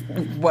because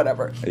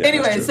whatever. Yeah,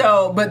 anyway, that's true.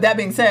 so, but that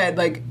being said,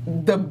 like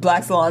the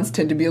black salons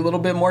tend to be a little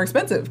bit more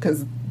expensive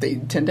because they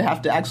tend to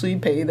have to actually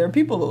pay their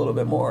people a little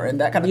bit more and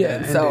that kind of Yeah,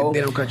 thing. and So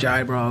they don't cut your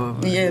eyebrow.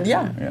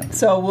 yeah.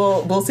 So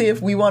we'll see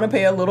if we want to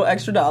pay a little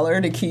extra dollar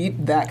to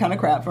keep that kind of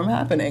crap from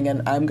happening,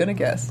 and I'm gonna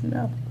guess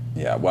no.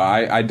 Yeah, well,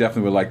 I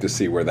definitely would like to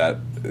see where that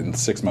in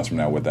 6 months from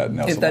now with that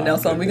nail If salon. that nail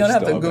salon, we're gonna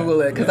have to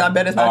Google it because I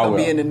bet it's not gonna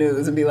be in the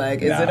news and be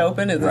like, is it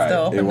open? Is it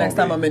still open? Next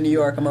time I'm in New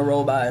York, I'm gonna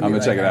roll by. And I'm be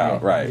gonna like, check it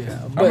out. Right.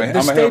 But I'm the gonna help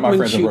my statement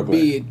friends in should Brooklyn.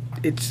 be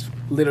it's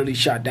literally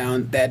shot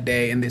down that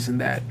day and this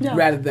and that, Yeah.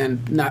 rather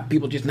than not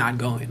people just not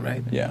going.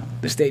 Right. Yeah.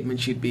 The statement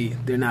should be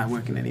they're not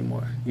working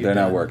anymore. You're They're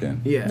not done.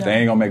 working. Yeah. They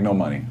ain't gonna make no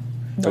money.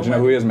 But you know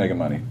who is making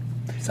money?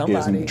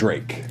 Somebody. Is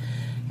Drake.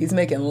 He's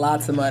making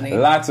lots of money.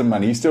 Lots of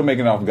money. He's still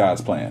making it off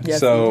God's plan. Yes,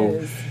 so he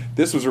is.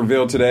 this was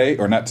revealed today,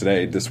 or not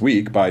today, this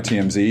week by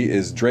TMZ,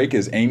 is Drake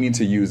is aiming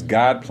to use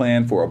God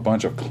plan for a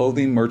bunch of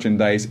clothing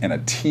merchandise and a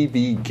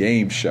TV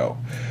game show.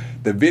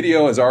 The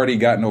video has already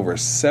gotten over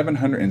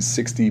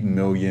 760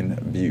 million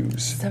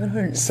views.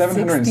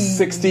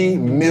 760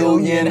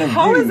 million views.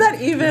 How is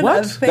that even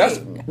a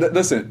thing?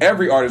 Listen,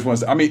 every artist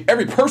wants that. I mean,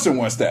 every person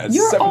wants that.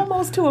 You're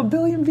almost to 1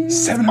 billion views.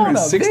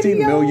 760 on a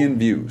video? million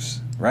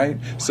views, right?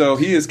 So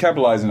he is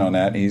capitalizing on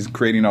that. He's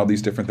creating all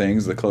these different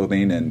things, the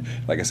clothing, and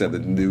like I said, the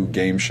new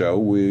game show.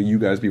 Will you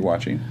guys be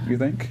watching, you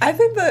think? I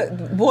think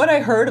that what I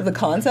heard of the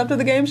concept of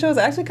the game show is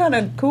actually kind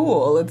of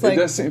cool. It's like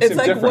does seem it's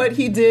like different. what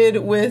he did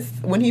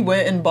with when he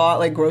went and bought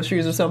like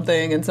groceries or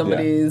something, and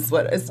somebody's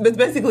it's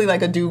basically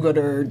like a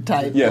do-gooder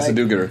type. Yeah, it's a like,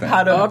 do-gooder thing.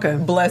 How to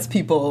bless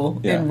people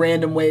Yeah. in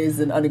random ways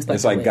and unexpected.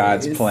 It's like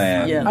God's ways.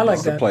 plan. Yeah. I like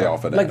It's to that. play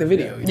off of that. Like the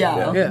video.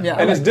 Yeah.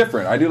 And it's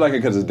different. I do like it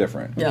because it's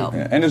different. Yeah.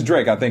 And it's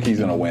Drake. I think he's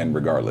going to win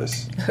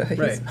regardless.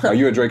 Right. Are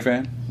you a Drake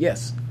fan?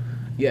 Yes.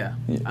 Yeah.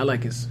 I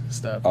like his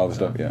stuff. All the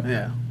stuff, yeah.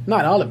 Yeah.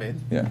 Not all of it.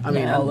 Yeah. I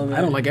mean, Not all of it.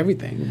 I don't like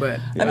everything, but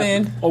I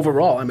mean,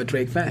 overall, I'm a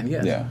Drake fan.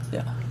 Yes. Yeah.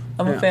 yeah.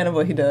 I'm a fan of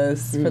what he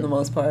does for the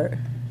most part.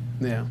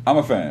 Yeah. I'm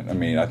a fan. I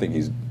mean, I think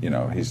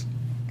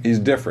he's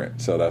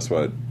different. So that's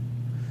what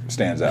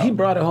stands out. He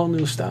brought a whole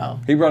new style.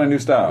 He brought a new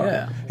style.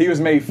 Yeah. He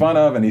was made fun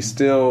of, and he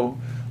still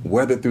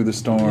weathered through the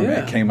storm Yeah.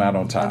 and came out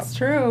on top. That's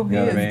true. He You know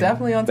what is I mean?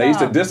 definitely on top. They used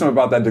to diss him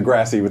about that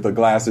Degrassi with the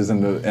glasses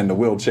and the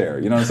wheelchair.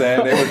 You know what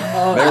I'm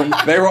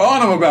saying? They were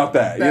on him about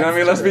that. You know what I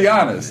mean? Let's be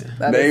honest.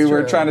 That They is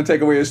were true. trying to take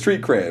away his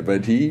street cred,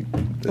 but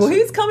Well,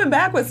 he's coming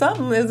back with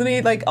something, isn't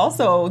he? Like,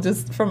 also,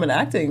 just from an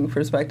acting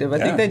perspective. I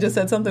Yeah. think they just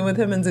said something with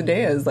him and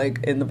Zendaya is, like,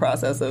 in the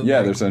process of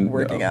there's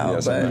working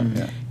out. But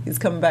he's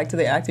coming back to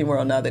the acting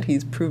world now that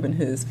he's proven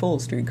his full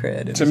street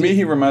cred. To me,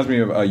 he reminds me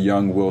of a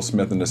young Will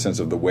Smith in the sense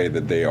of the way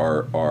that they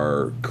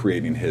are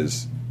creating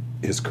his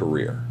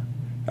career.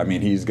 I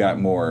mean, he's got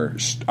more,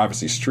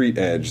 obviously, street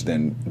edge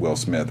than Will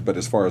Smith. But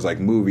as far as, like,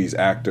 movies,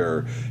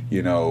 actor,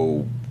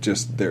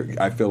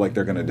 I feel like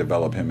they're going to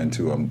develop him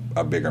into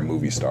a bigger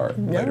movie star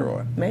later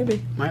on.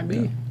 Maybe. Might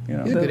be. You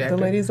know? He's a good actor.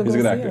 The ladies will He's a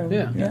go good see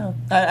actor. him. Yeah.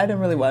 I didn't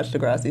really watch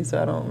Degrassi,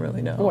 so I don't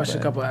really know. I watched a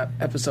but- couple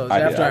episodes I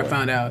did, after I I would.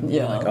 found out.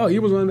 Yeah. Like, oh, he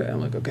was one of the.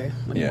 I'm like, okay,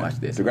 let me watch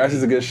this.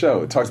 Degrassi's a good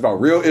show. It talks about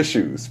real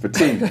issues for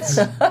teens.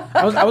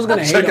 I was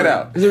gonna hate Check on it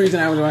out. There's a reason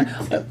I was like,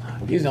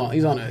 he's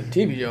on a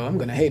TV show. I'm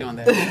gonna hate on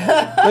that.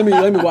 let me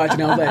watch it.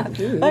 And I was like,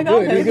 dude, Like,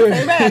 good, okay, it's good. this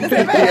ain't bad, this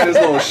ain't He had bad. his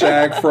little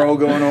shag fro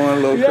going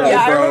on, little curly Yeah,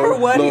 I fro. remember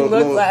what he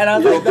looked like, and I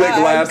was little like, thick I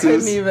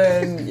glasses. couldn't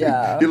even,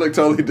 yeah. He looked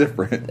totally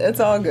different. It's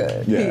all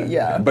good.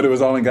 Yeah. But it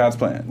was all in God's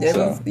plan. It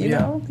so. was, you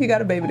know, he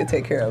got a baby to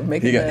take care of.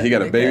 He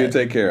got a baby to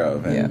take care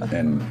of,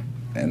 and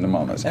the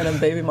mamas. And a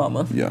baby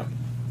mama. Yeah.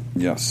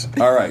 Yes.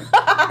 All right.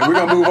 And we're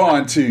gonna move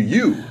on to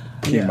you,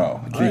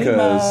 Chemo.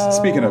 Because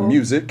speaking of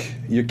music,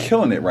 you're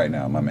killing it right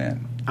now, my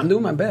man. I'm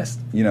doing my best.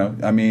 You know,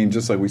 I mean,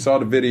 just like we saw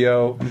the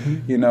video,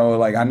 you know,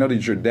 like I know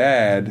that your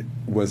dad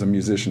was a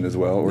musician as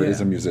well, or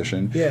is a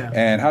musician. Yeah.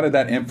 And how did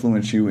that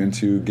influence you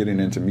into getting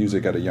into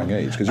music at a young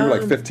age? Because you were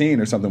like 15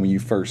 or something when you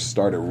first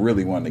started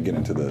really wanting to get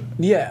into the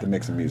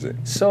mix of music.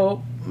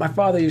 So my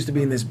father used to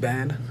be in this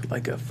band,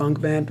 like a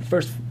funk band, the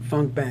first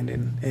funk band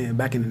in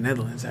back in the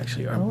Netherlands,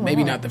 actually, or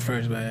maybe not the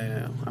first, but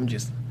I'm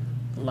just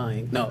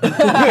lying. No. You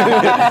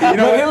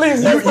know, at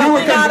least you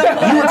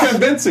were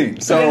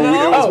convincing, so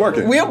it was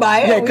working. We'll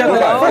buy it. Yeah, We'll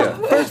buy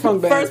it. First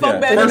funk band. First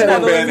funk band First in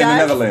funk band in the Netherlands.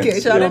 Netherlands. In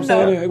case y'all You know didn't what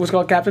I'm know. saying? It was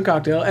called Captain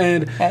Cocktail,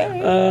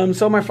 and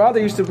so my father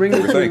used to bring me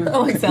Everything. to.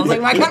 Oh, it sounds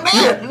like my kind of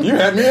band. You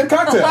had me in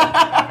cocktail.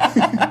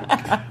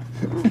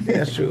 Yeah,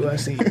 that's true. I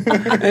see.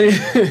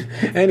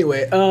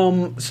 Anyway,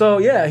 so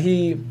yeah,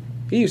 he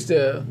used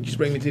to just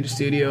bring me to the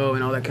studio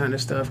and all that kind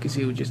of stuff because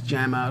he would just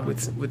jam out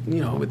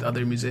with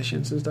other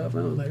musicians and stuff.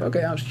 And I was like,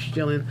 okay, I was just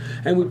chilling,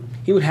 and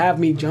he would have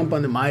me jump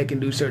on the mic and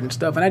do certain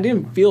stuff, and I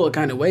didn't feel a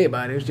kind of way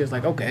about it. It was just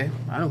like, okay,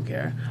 I don't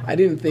care. I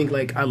didn't think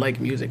like I like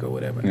music or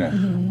whatever. Yeah.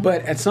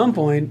 But at some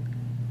point,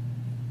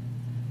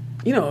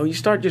 you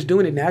start just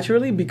doing it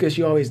naturally because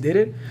you always did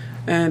it.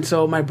 And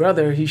so my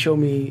brother, he showed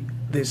me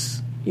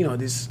this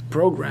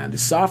program,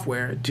 this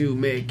software to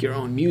make your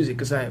own music,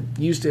 because I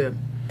used to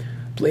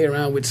play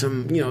around with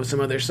some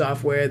other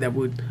software that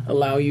would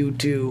allow you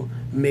to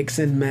mix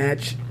and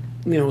match,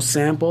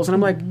 samples. And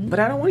I'm like, but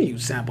I don't want to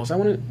use samples. I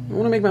want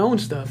to make my own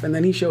stuff. And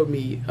then he showed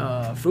me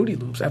Fruity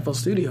Loops, FL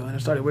Studio, and I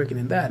started working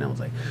in that. And I was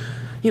like,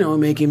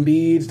 making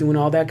beats, doing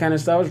all that kind of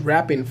stuff. I was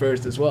rapping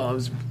first as well.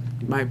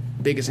 My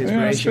biggest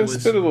inspiration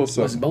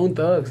was Bone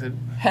Thugs. And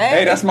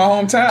Hey, that's my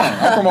hometown.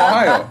 I'm from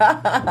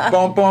Ohio.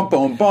 Boom, boom,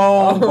 boom,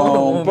 boom,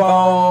 boom,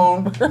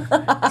 boom.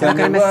 Tell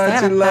me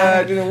what you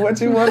like, what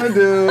you want to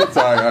do.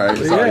 Sorry, all right.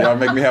 Sorry, y'all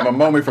make me have a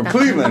moment from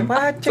Cleveland.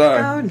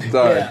 Sorry.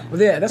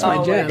 Yeah, that's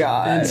my jam. My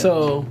God. And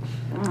so,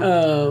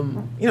 I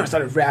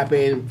started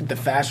rapping the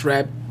fast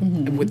rap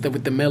with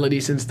the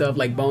melodies and stuff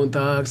like Bone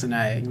Thugs, and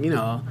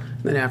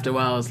then after a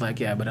while I was like,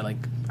 yeah, but I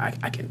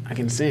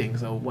can sing,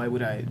 so why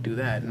would I do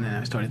that? And then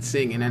I started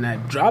singing, and I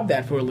dropped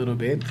that for a little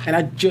bit, and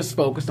I just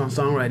focused on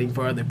songwriting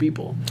for other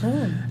people.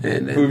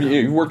 And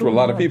You worked with a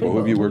lot of people. Who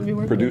have you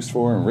produced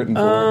for and written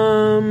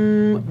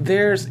for?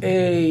 There's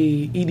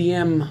a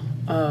EDM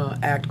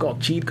act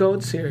called Cheat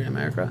Codes here in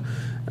America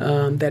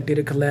that did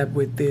a collab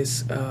with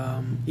this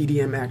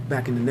EDM act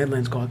back in the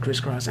Netherlands called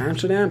Crisscross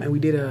Amsterdam, and we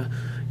did a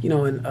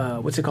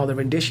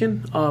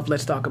rendition of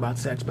Let's Talk About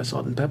Sex by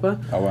Salt and Pepper.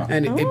 Oh, wow.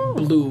 And it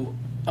blew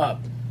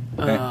up.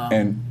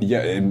 And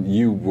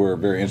you were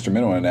very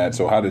instrumental in that.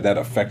 So how did that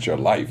affect your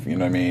life? You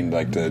know what I mean?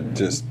 Like to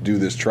just do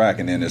this track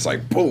and then it's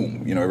like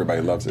boom,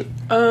 everybody loves it.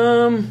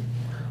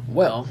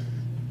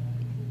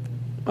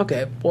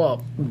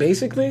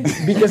 Basically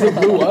because it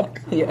blew up.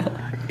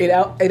 Yeah.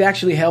 It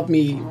actually helped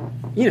me,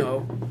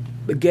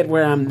 get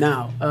where I'm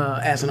now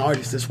as an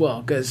artist as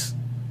well, because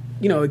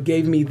it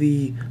gave me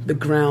the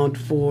ground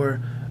for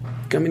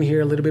coming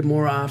here a little bit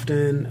more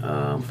often,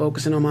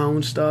 focusing on my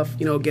own stuff,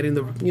 getting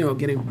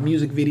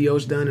music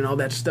videos done and all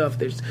that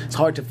stuff. It's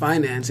hard to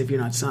finance if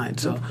you're not signed.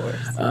 So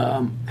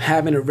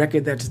having a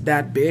record that's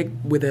that big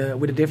with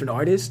a different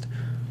artist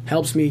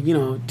helps me,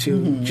 to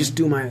just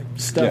do my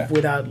stuff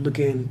without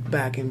looking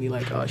back and be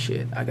like, oh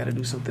shit, I got to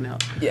do something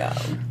else. Yeah.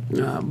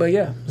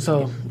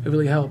 So it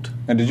really helped.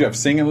 And did you have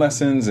singing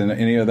lessons and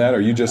any of that,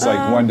 or you just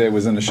like one day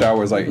was in the shower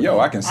was like,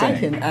 yo, I can sing? I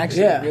can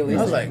actually really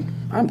I was sing. like,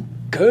 I'm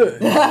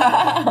good.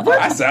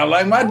 I sound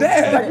like my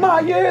dad. Like, Ma,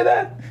 you hear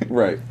that?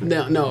 Right.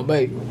 No,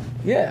 but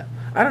yeah,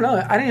 I don't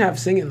know. I didn't have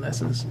singing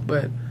lessons,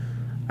 but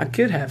I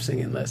could have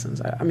singing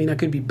lessons. I mean, I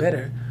could be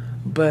better,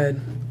 but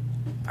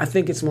I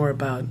think it's more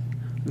about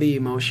the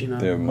emotion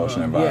and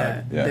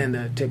vibe, than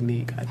the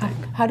technique, I think.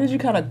 How did you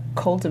kind of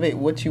cultivate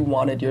what you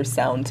wanted your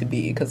sound to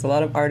be? Because a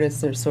lot of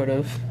artists are sort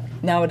of,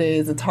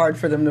 nowadays, it's hard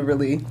for them to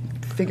really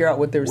figure out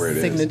what their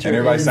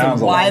signature is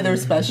and why they're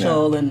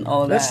special and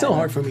all of that. That's still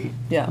hard for me.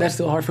 Yeah. That's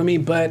still hard for me,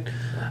 but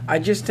I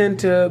just tend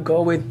to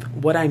go with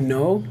what I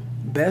know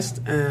best.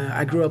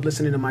 I grew up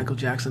listening to Michael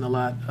Jackson a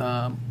lot.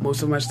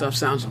 Most of my stuff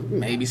sounds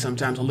maybe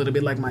sometimes a little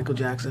bit like Michael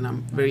Jackson.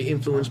 I'm very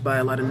influenced by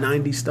a lot of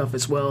 90s stuff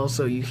as well,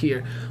 so you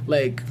hear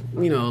like, a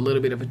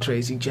little bit of a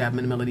Tracy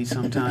Chapman melody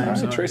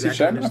sometimes. Tracy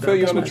Chapman? I feel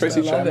you on the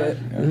Tracy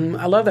Chapman.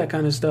 I love that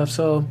kind of stuff.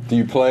 So do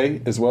you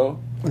play as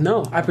well?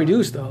 No, I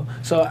produce though.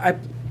 So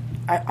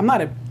I'm not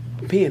a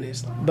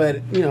pianist,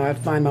 but I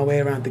find my way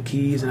around the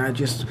keys, and I'm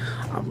just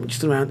at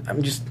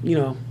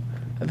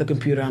the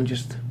computer, I'm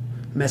just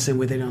messing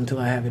with it until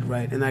I have it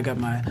right. And I got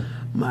my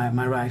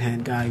right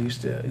hand guy he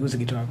was a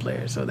guitar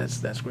player, so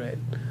that's great.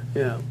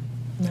 Yeah.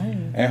 Nice.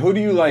 And who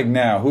do you like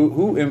now?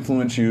 Who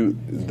influenced you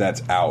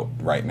that's out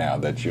right now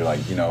that you're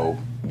like,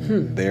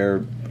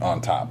 they're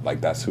on top?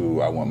 Like that's who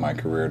I want my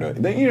career to.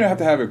 You don't have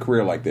to have a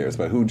career like theirs,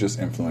 but who just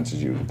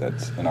influences you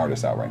that's an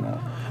artist out right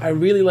now? I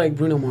really like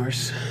Bruno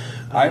Mars.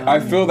 I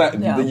feel that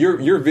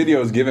your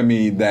video is giving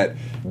me that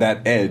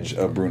edge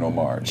of Bruno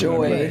Mars.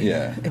 Joy.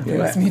 Yeah. It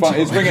brings me joy.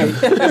 It's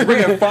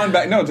bringing fun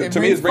back. No, to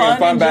me, it's bringing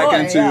fun back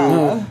into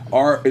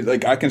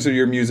like I consider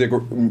your music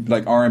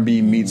like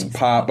R&B meets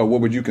pop. But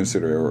what would you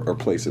consider or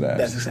place it as?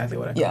 That's exactly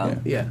what I call it.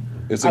 Yeah.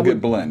 It's a good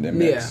blend and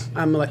mix.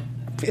 Yeah, I'm like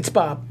it's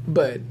pop,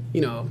 but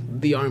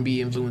the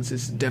R&B influence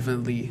is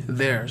definitely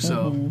there.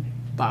 So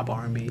pop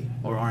R&B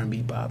or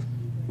R&B pop,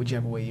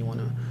 whichever way you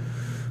wanna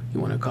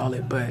call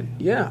it. But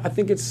yeah, I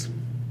think it's.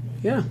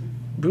 Yeah,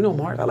 Bruno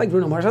Mars. I like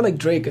Bruno Mars. I like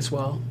Drake as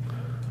well,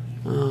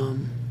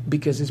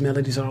 because his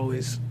melodies are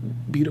always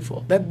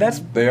beautiful. That's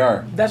They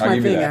are. That's I'll my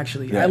give you thing, that.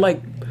 actually. Yeah. I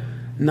like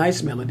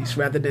nice melodies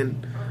rather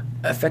than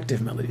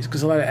effective melodies,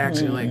 because a lot of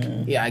acts are like,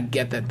 yeah, I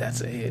get that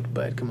that's a hit,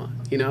 but come on,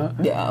 you know?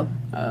 Yeah.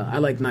 I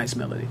like nice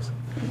melodies.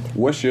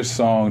 What's your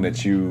song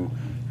that you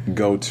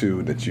go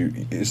to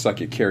it's like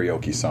your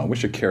karaoke song?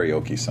 What's your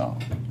karaoke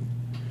song?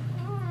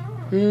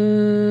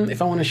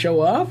 If I want to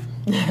show off,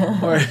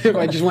 or if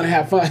I just want to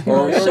have fun.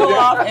 Show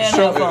off and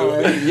have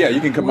fun. Yeah,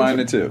 you can combine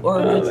the two. Or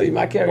My one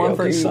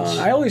for karaoke each. song.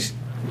 I always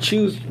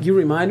choose You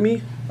Remind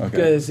Me,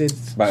 because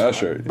it's By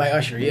Usher. By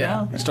Usher,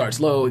 yeah. It starts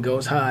low, it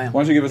goes high.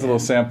 Why don't you give us a little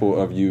sample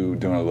of you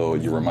doing a little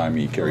You Remind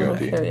Me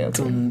karaoke?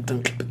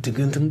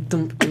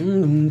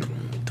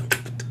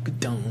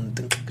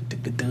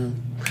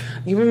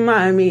 You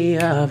remind me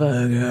of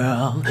a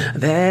girl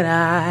that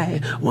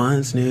I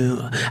once knew.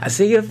 I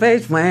see your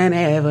face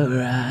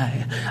whenever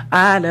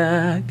I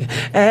look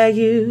at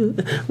you.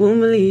 Won't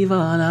believe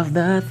all of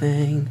the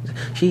things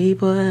she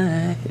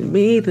put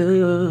me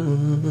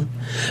through.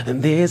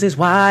 And this is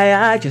why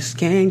I just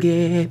can't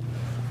get.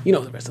 You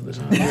know the rest of the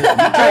song.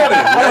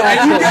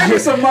 And you gave me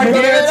some Michael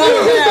there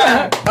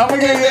too. I'm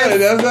gonna get it.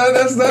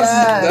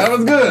 That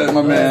was good,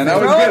 my man. That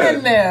was Throw good. it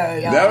in there,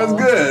 y'all. That was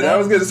good. That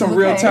was good. It's some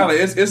real Okay. talent.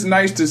 It's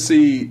nice to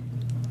see,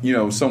 you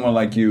know, someone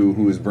like you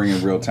who is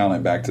bringing real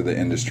talent back to the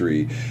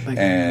industry.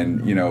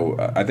 And you know,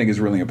 I think it's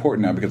really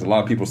important now because a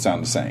lot of people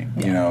sound the same.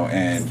 You know,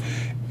 and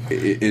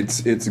it's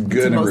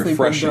good and mostly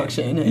refreshing.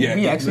 production, and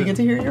we actually get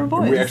to hear your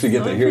voice. We actually get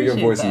So to I hear your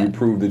appreciate voice and you that.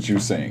 prove that you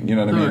sing. You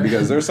know what I mean?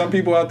 Because there's some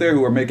people out there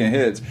who are making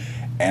hits,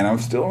 and I'm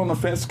still on the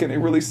fence. Can they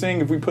really sing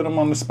if we put them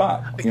on the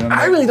spot? You know what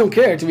I I mean? really don't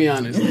care, to be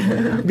honest,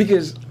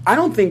 because I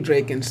don't think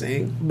Drake can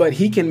sing, but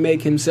he can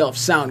make himself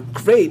sound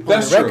great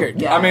That's on the true.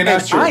 record. Yeah. I mean,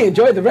 that's And true. I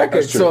enjoy the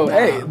record, That's true. so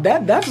hey,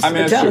 that's I mean, the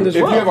that's talent true. as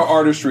If well. you have an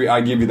artistry,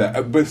 I give you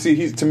that. But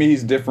see, to me,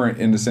 he's different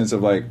in the sense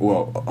of like,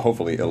 well,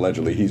 hopefully,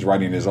 allegedly, he's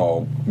writing his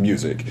own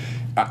music.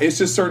 It's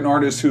just certain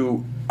artists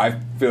who I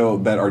feel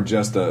that are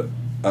just a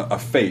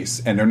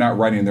face, and they're not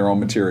writing their own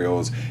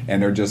materials,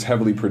 and they're just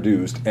heavily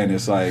produced, and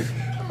it's like,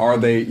 are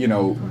they? You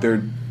know,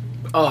 they're.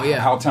 Oh yeah.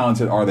 How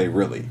talented are they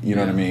really? You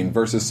know what I mean?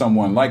 Versus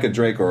someone like a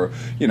Drake or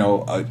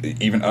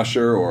even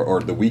Usher or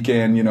The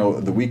Weeknd. You know,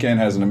 The Weeknd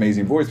has an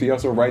amazing voice, but he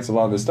also writes a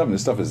lot of his stuff, and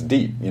his stuff is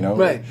deep. You know,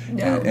 Right.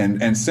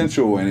 and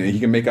sensual, and he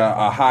can make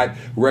a hot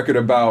record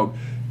about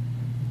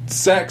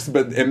sex,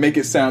 and make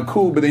it sound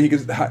cool. But then he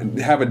could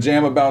have a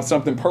jam about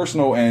something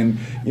personal, and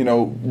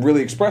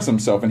really express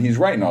himself. And he's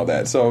writing all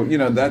that. So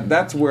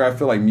that's where I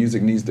feel like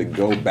music needs to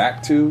go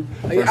back to.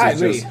 Versus I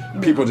agree.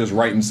 just people just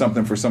writing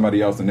something for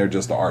somebody else, and they're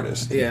just the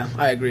artist. Yeah,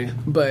 I agree.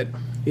 But,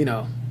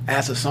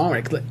 as a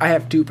songwriter, I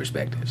have two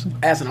perspectives.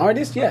 As an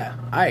artist, yeah,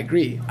 I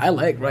agree. I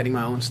like writing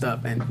my own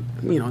stuff and,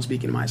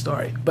 speaking my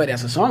story. But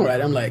as a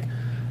songwriter, I'm like,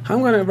 I'm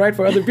going to write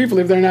for other people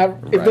if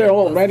they're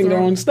all writing their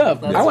own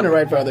stuff. I want to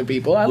write for other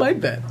people. I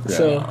like that. Yeah.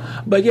 So,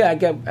 but yeah, I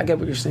get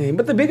what you're saying.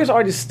 But the biggest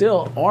artists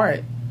still are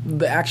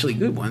the actually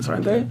good ones,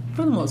 aren't they?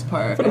 For the most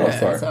part. For the most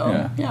part,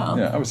 So,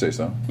 yeah, I would say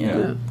so.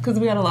 Yeah, because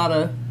we got a lot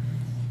of,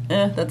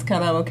 that's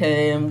kind of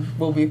okay and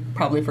will be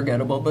probably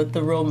forgettable, but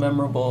the real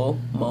memorable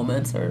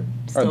moments are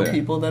still there.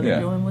 people that Yeah.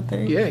 are doing what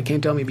they. Yeah,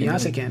 can't tell me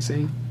Beyonce can't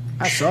sing.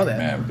 I saw that.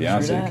 Man,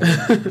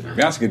 Beyonce, True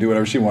Beyonce can do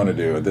whatever she want to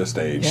do at this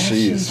stage. Yeah,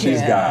 she's she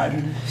can.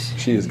 God.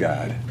 She is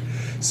God.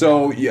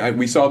 So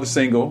we saw the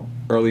single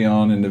early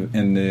on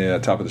in the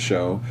top of the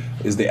show.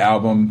 Is the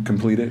album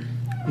completed?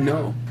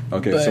 No.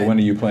 Okay, But- so when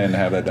are you planning to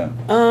have that done?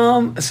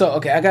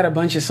 Okay, I got a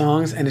bunch of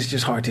songs, and it's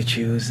just hard to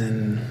choose,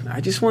 and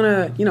I just want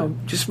to,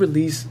 just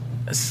release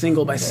a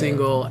single by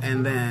single,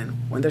 and then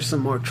when there's some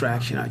more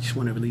traction, I just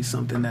want to release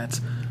something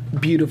that's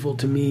beautiful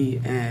to me,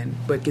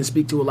 but can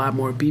speak to a lot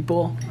more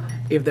people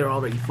if they're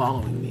already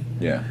following me.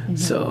 Yeah.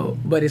 So,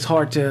 but it's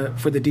hard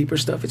for the deeper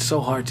stuff, it's so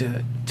hard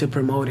to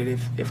promote it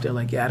if they're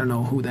like, yeah, I don't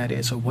know who that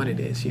is or what it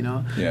is,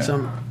 Yeah. So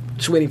I'm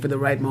just waiting for the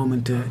right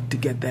moment to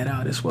get that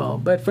out as well.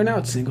 But for now,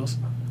 it's singles.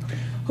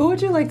 Who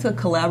would you like to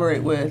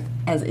collaborate with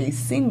as a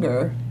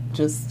singer,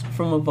 just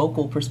from a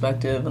vocal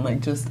perspective, and like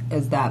just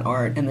as that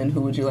art? And then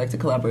who would you like to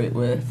collaborate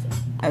with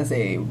as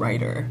a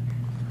writer?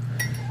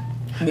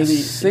 Maybe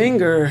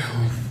Singer,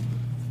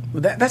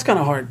 that's kind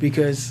of hard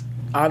because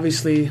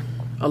obviously,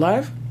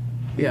 Alive?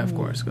 Yeah, of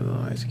course, because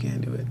otherwise you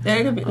can't do it. Yeah,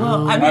 it could be.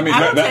 Well, I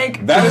would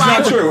take that is not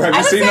Alive- true. Have I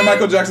you would seen the say-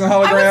 Michael Jackson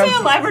hologram? I would say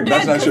Alive or Dead,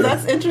 That's not 'cause true.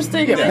 that's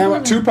interesting. Yeah, but Then-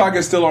 that- Tupac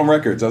is still on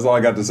records. That's all I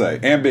got to say.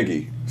 And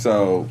Biggie.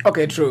 So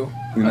Okay, true.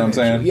 You know what I'm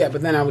saying? True. Yeah,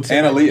 but then I would say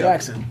And Michael Aaliyah.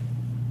 Jackson,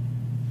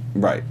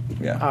 right.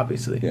 Yeah.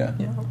 obviously. Yeah.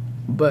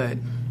 But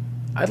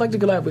I'd like to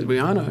collab with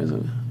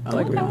Rihanna. I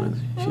like Rihanna.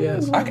 She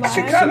has. I can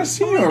kind of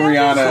see you and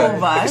Rihanna.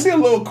 cool I can vibe. see a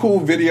little cool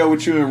video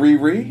with you and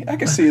Riri. I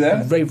can see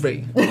that. Ray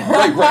Ray. Ray. You know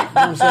what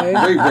I'm saying?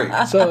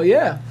 Ray. So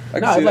yeah, I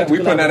can see that. We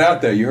putting that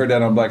out there. You heard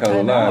that on Black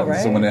Hollywood Live.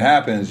 right? So when it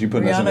happens, you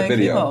putting us in the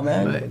video. Chemo,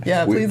 man.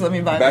 Yeah, please let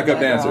me buy backup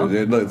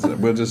dancers.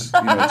 We'll just,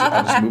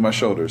 I'll just move my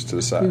shoulders to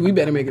the side. We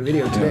better make a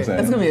video today.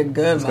 It's gonna be a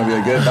good. It's gonna be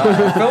a good vibe.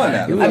 I'm feeling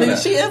that. I mean,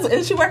 she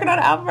is she working on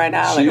an album right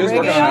now? She is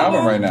working on an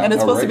album right now, and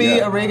it's supposed to be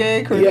a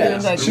reggae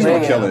Caribbean. Yeah, she's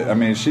gonna kill it. I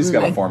mean, she's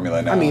got a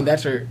formula now. I mean,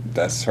 that's her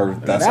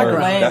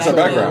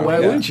background. Why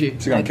wouldn't she?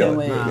 She's gonna kill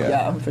it.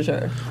 Yeah, for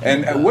sure.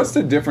 And what's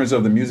the difference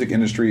of the music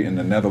industry in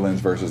the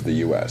Netherlands versus the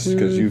U.S.?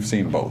 Because you've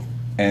seen both,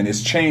 and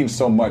it's changed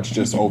so much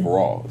just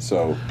overall.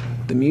 So,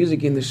 the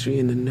music industry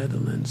in the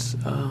Netherlands.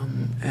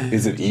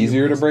 Is it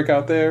easier to break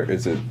out there?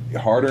 Is it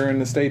harder in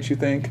the States? You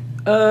think?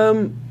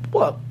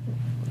 Well,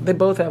 they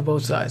both have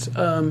both sides.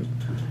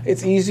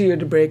 It's easier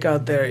to break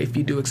out there if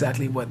you do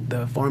exactly what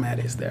the format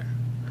is there.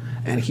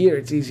 And here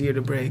it's easier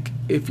to break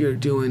if you're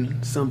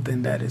doing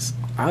something that is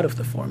out of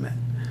the format.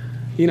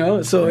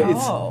 So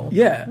it's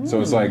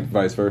So it's like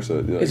vice versa.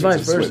 It's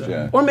vice versa,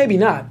 switch, or maybe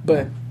not.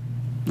 But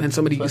then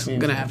somebody's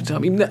gonna have to tell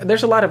me.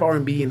 There's a lot of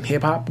R&B and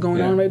hip hop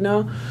going on right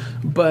now,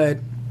 but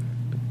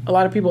a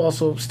lot of people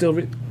also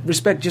still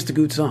respect just a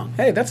good song.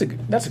 Hey, that's a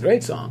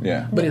great song.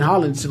 Yeah. But in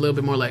Holland, it's a little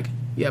bit more like,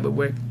 but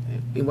where?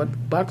 In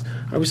what box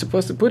are we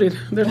supposed to put it?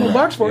 There's no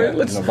box for it.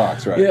 There's no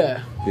box, right?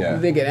 Yeah.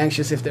 They get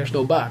anxious if there's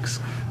no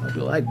box.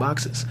 People like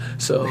boxes.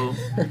 So,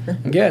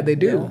 they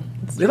do. Yeah.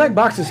 They like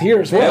boxes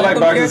here as well. They like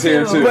boxes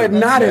here too. But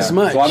not as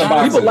much.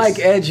 People like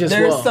edge as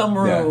well. There's some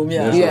room,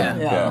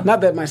 Yeah.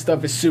 Not that my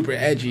stuff is super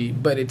edgy,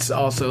 but it's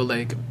also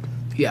like,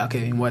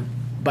 in what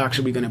box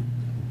are we going to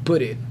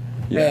put it?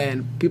 Yeah.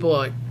 And people are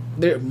like,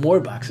 there are more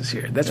boxes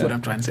here. That's what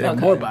I'm trying to say. There are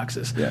more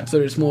boxes. Yeah. So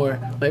there's more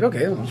like,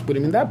 okay, let's put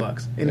him in that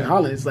box. In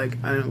Holland, it's like,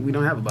 we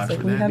don't have a box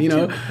for that. Is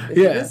it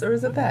this or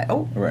is it that?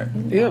 Oh. Right.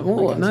 Yeah,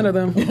 well, none of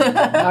them.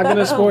 Not going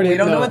to sport it. We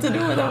don't know what to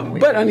do with them.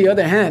 But on the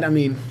other hand, I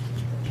mean,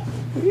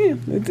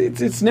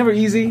 it's never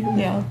easy.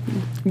 Yeah.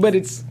 But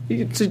it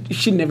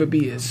should never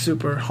be a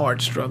super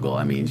hard struggle.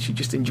 I mean, you should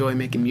just enjoy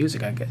making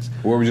music, I guess.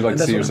 Where would you like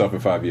to see yourself in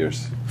 5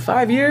 years?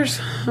 5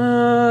 years?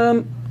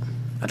 I'd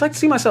like to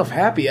see myself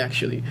happy,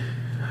 actually.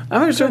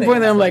 I'm at a certain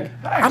point that I'm like,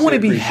 I want to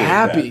be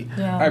happy.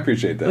 Yeah. I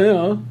appreciate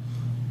that.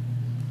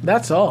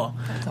 That's all.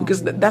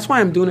 Because that's why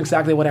I'm doing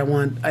exactly what I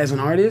want as an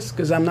artist.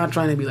 Because I'm not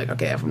trying to be like,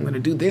 okay, if I'm going to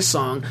do this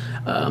song,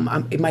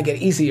 it might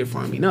get easier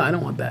for me. No, I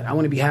don't want that. I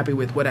want to be happy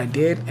with what I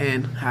did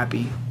and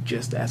happy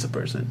just as a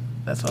person.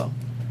 That's all.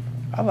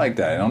 I like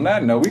that. And on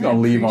that note, we're going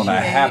to leave on a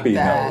happy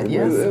note.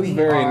 Yes, it's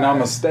very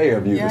namaste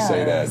of you to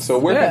say that. So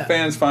where can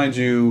fans find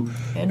you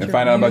and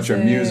find out about your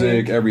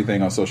music,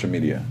 everything on social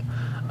media?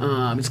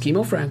 It's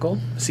Kimo Frankel,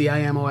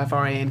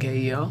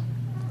 CIMOFRANKEL,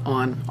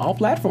 on all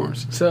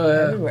platforms.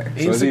 So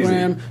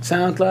Instagram,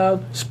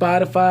 SoundCloud,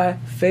 Spotify,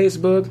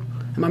 Facebook.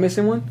 Am I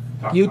missing one?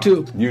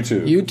 YouTube.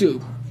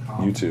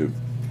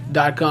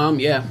 .com,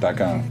 yeah.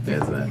 .com.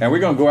 And we're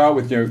going to go out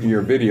with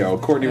your video.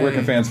 Courtney, where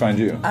can fans find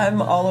you?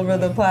 I'm all over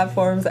the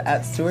platforms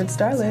at Stuart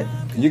Starlet.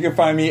 You can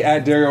find me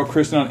at Dario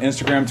Christian on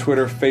Instagram,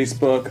 Twitter,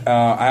 Facebook.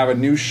 I have a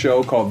new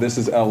show called This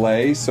Is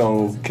LA,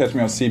 so catch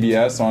me on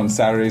CBS on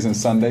Saturdays and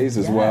Sundays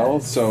as well.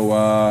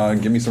 So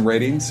give me some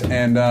ratings,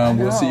 and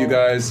we'll see you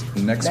guys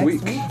next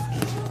week. Man.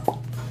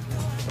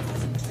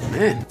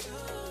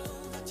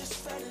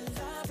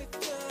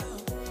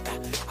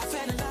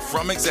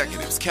 From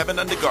executives Kevin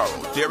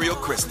Undergaro, Dario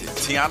Christin,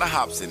 Tiana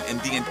Hobson,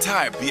 and the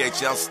entire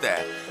BHL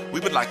staff, we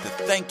would like to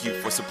thank you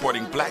for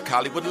supporting Black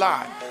Hollywood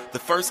Live, the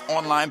first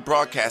online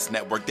broadcast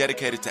network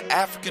dedicated to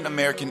African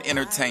American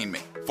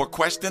entertainment. For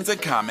questions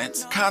and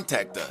comments,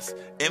 contact us.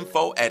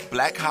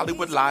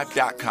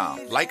 info@blackhollywoodlive.com.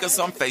 Like us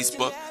on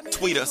Facebook,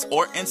 tweet us,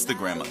 or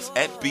Instagram us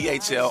at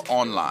BHL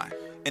Online.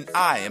 And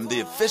I am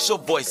the official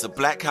voice of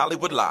Black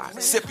Hollywood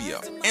Live,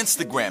 Scipio.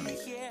 Instagram me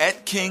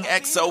at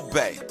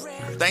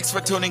KingXOBay. Thanks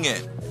for tuning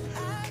in.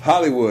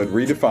 Hollywood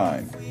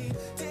Redefined.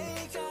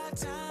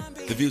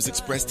 The views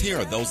expressed here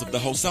are those of the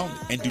host only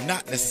and do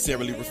not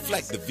necessarily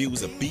reflect the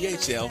views of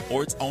BHL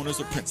or its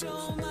owners or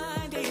principals.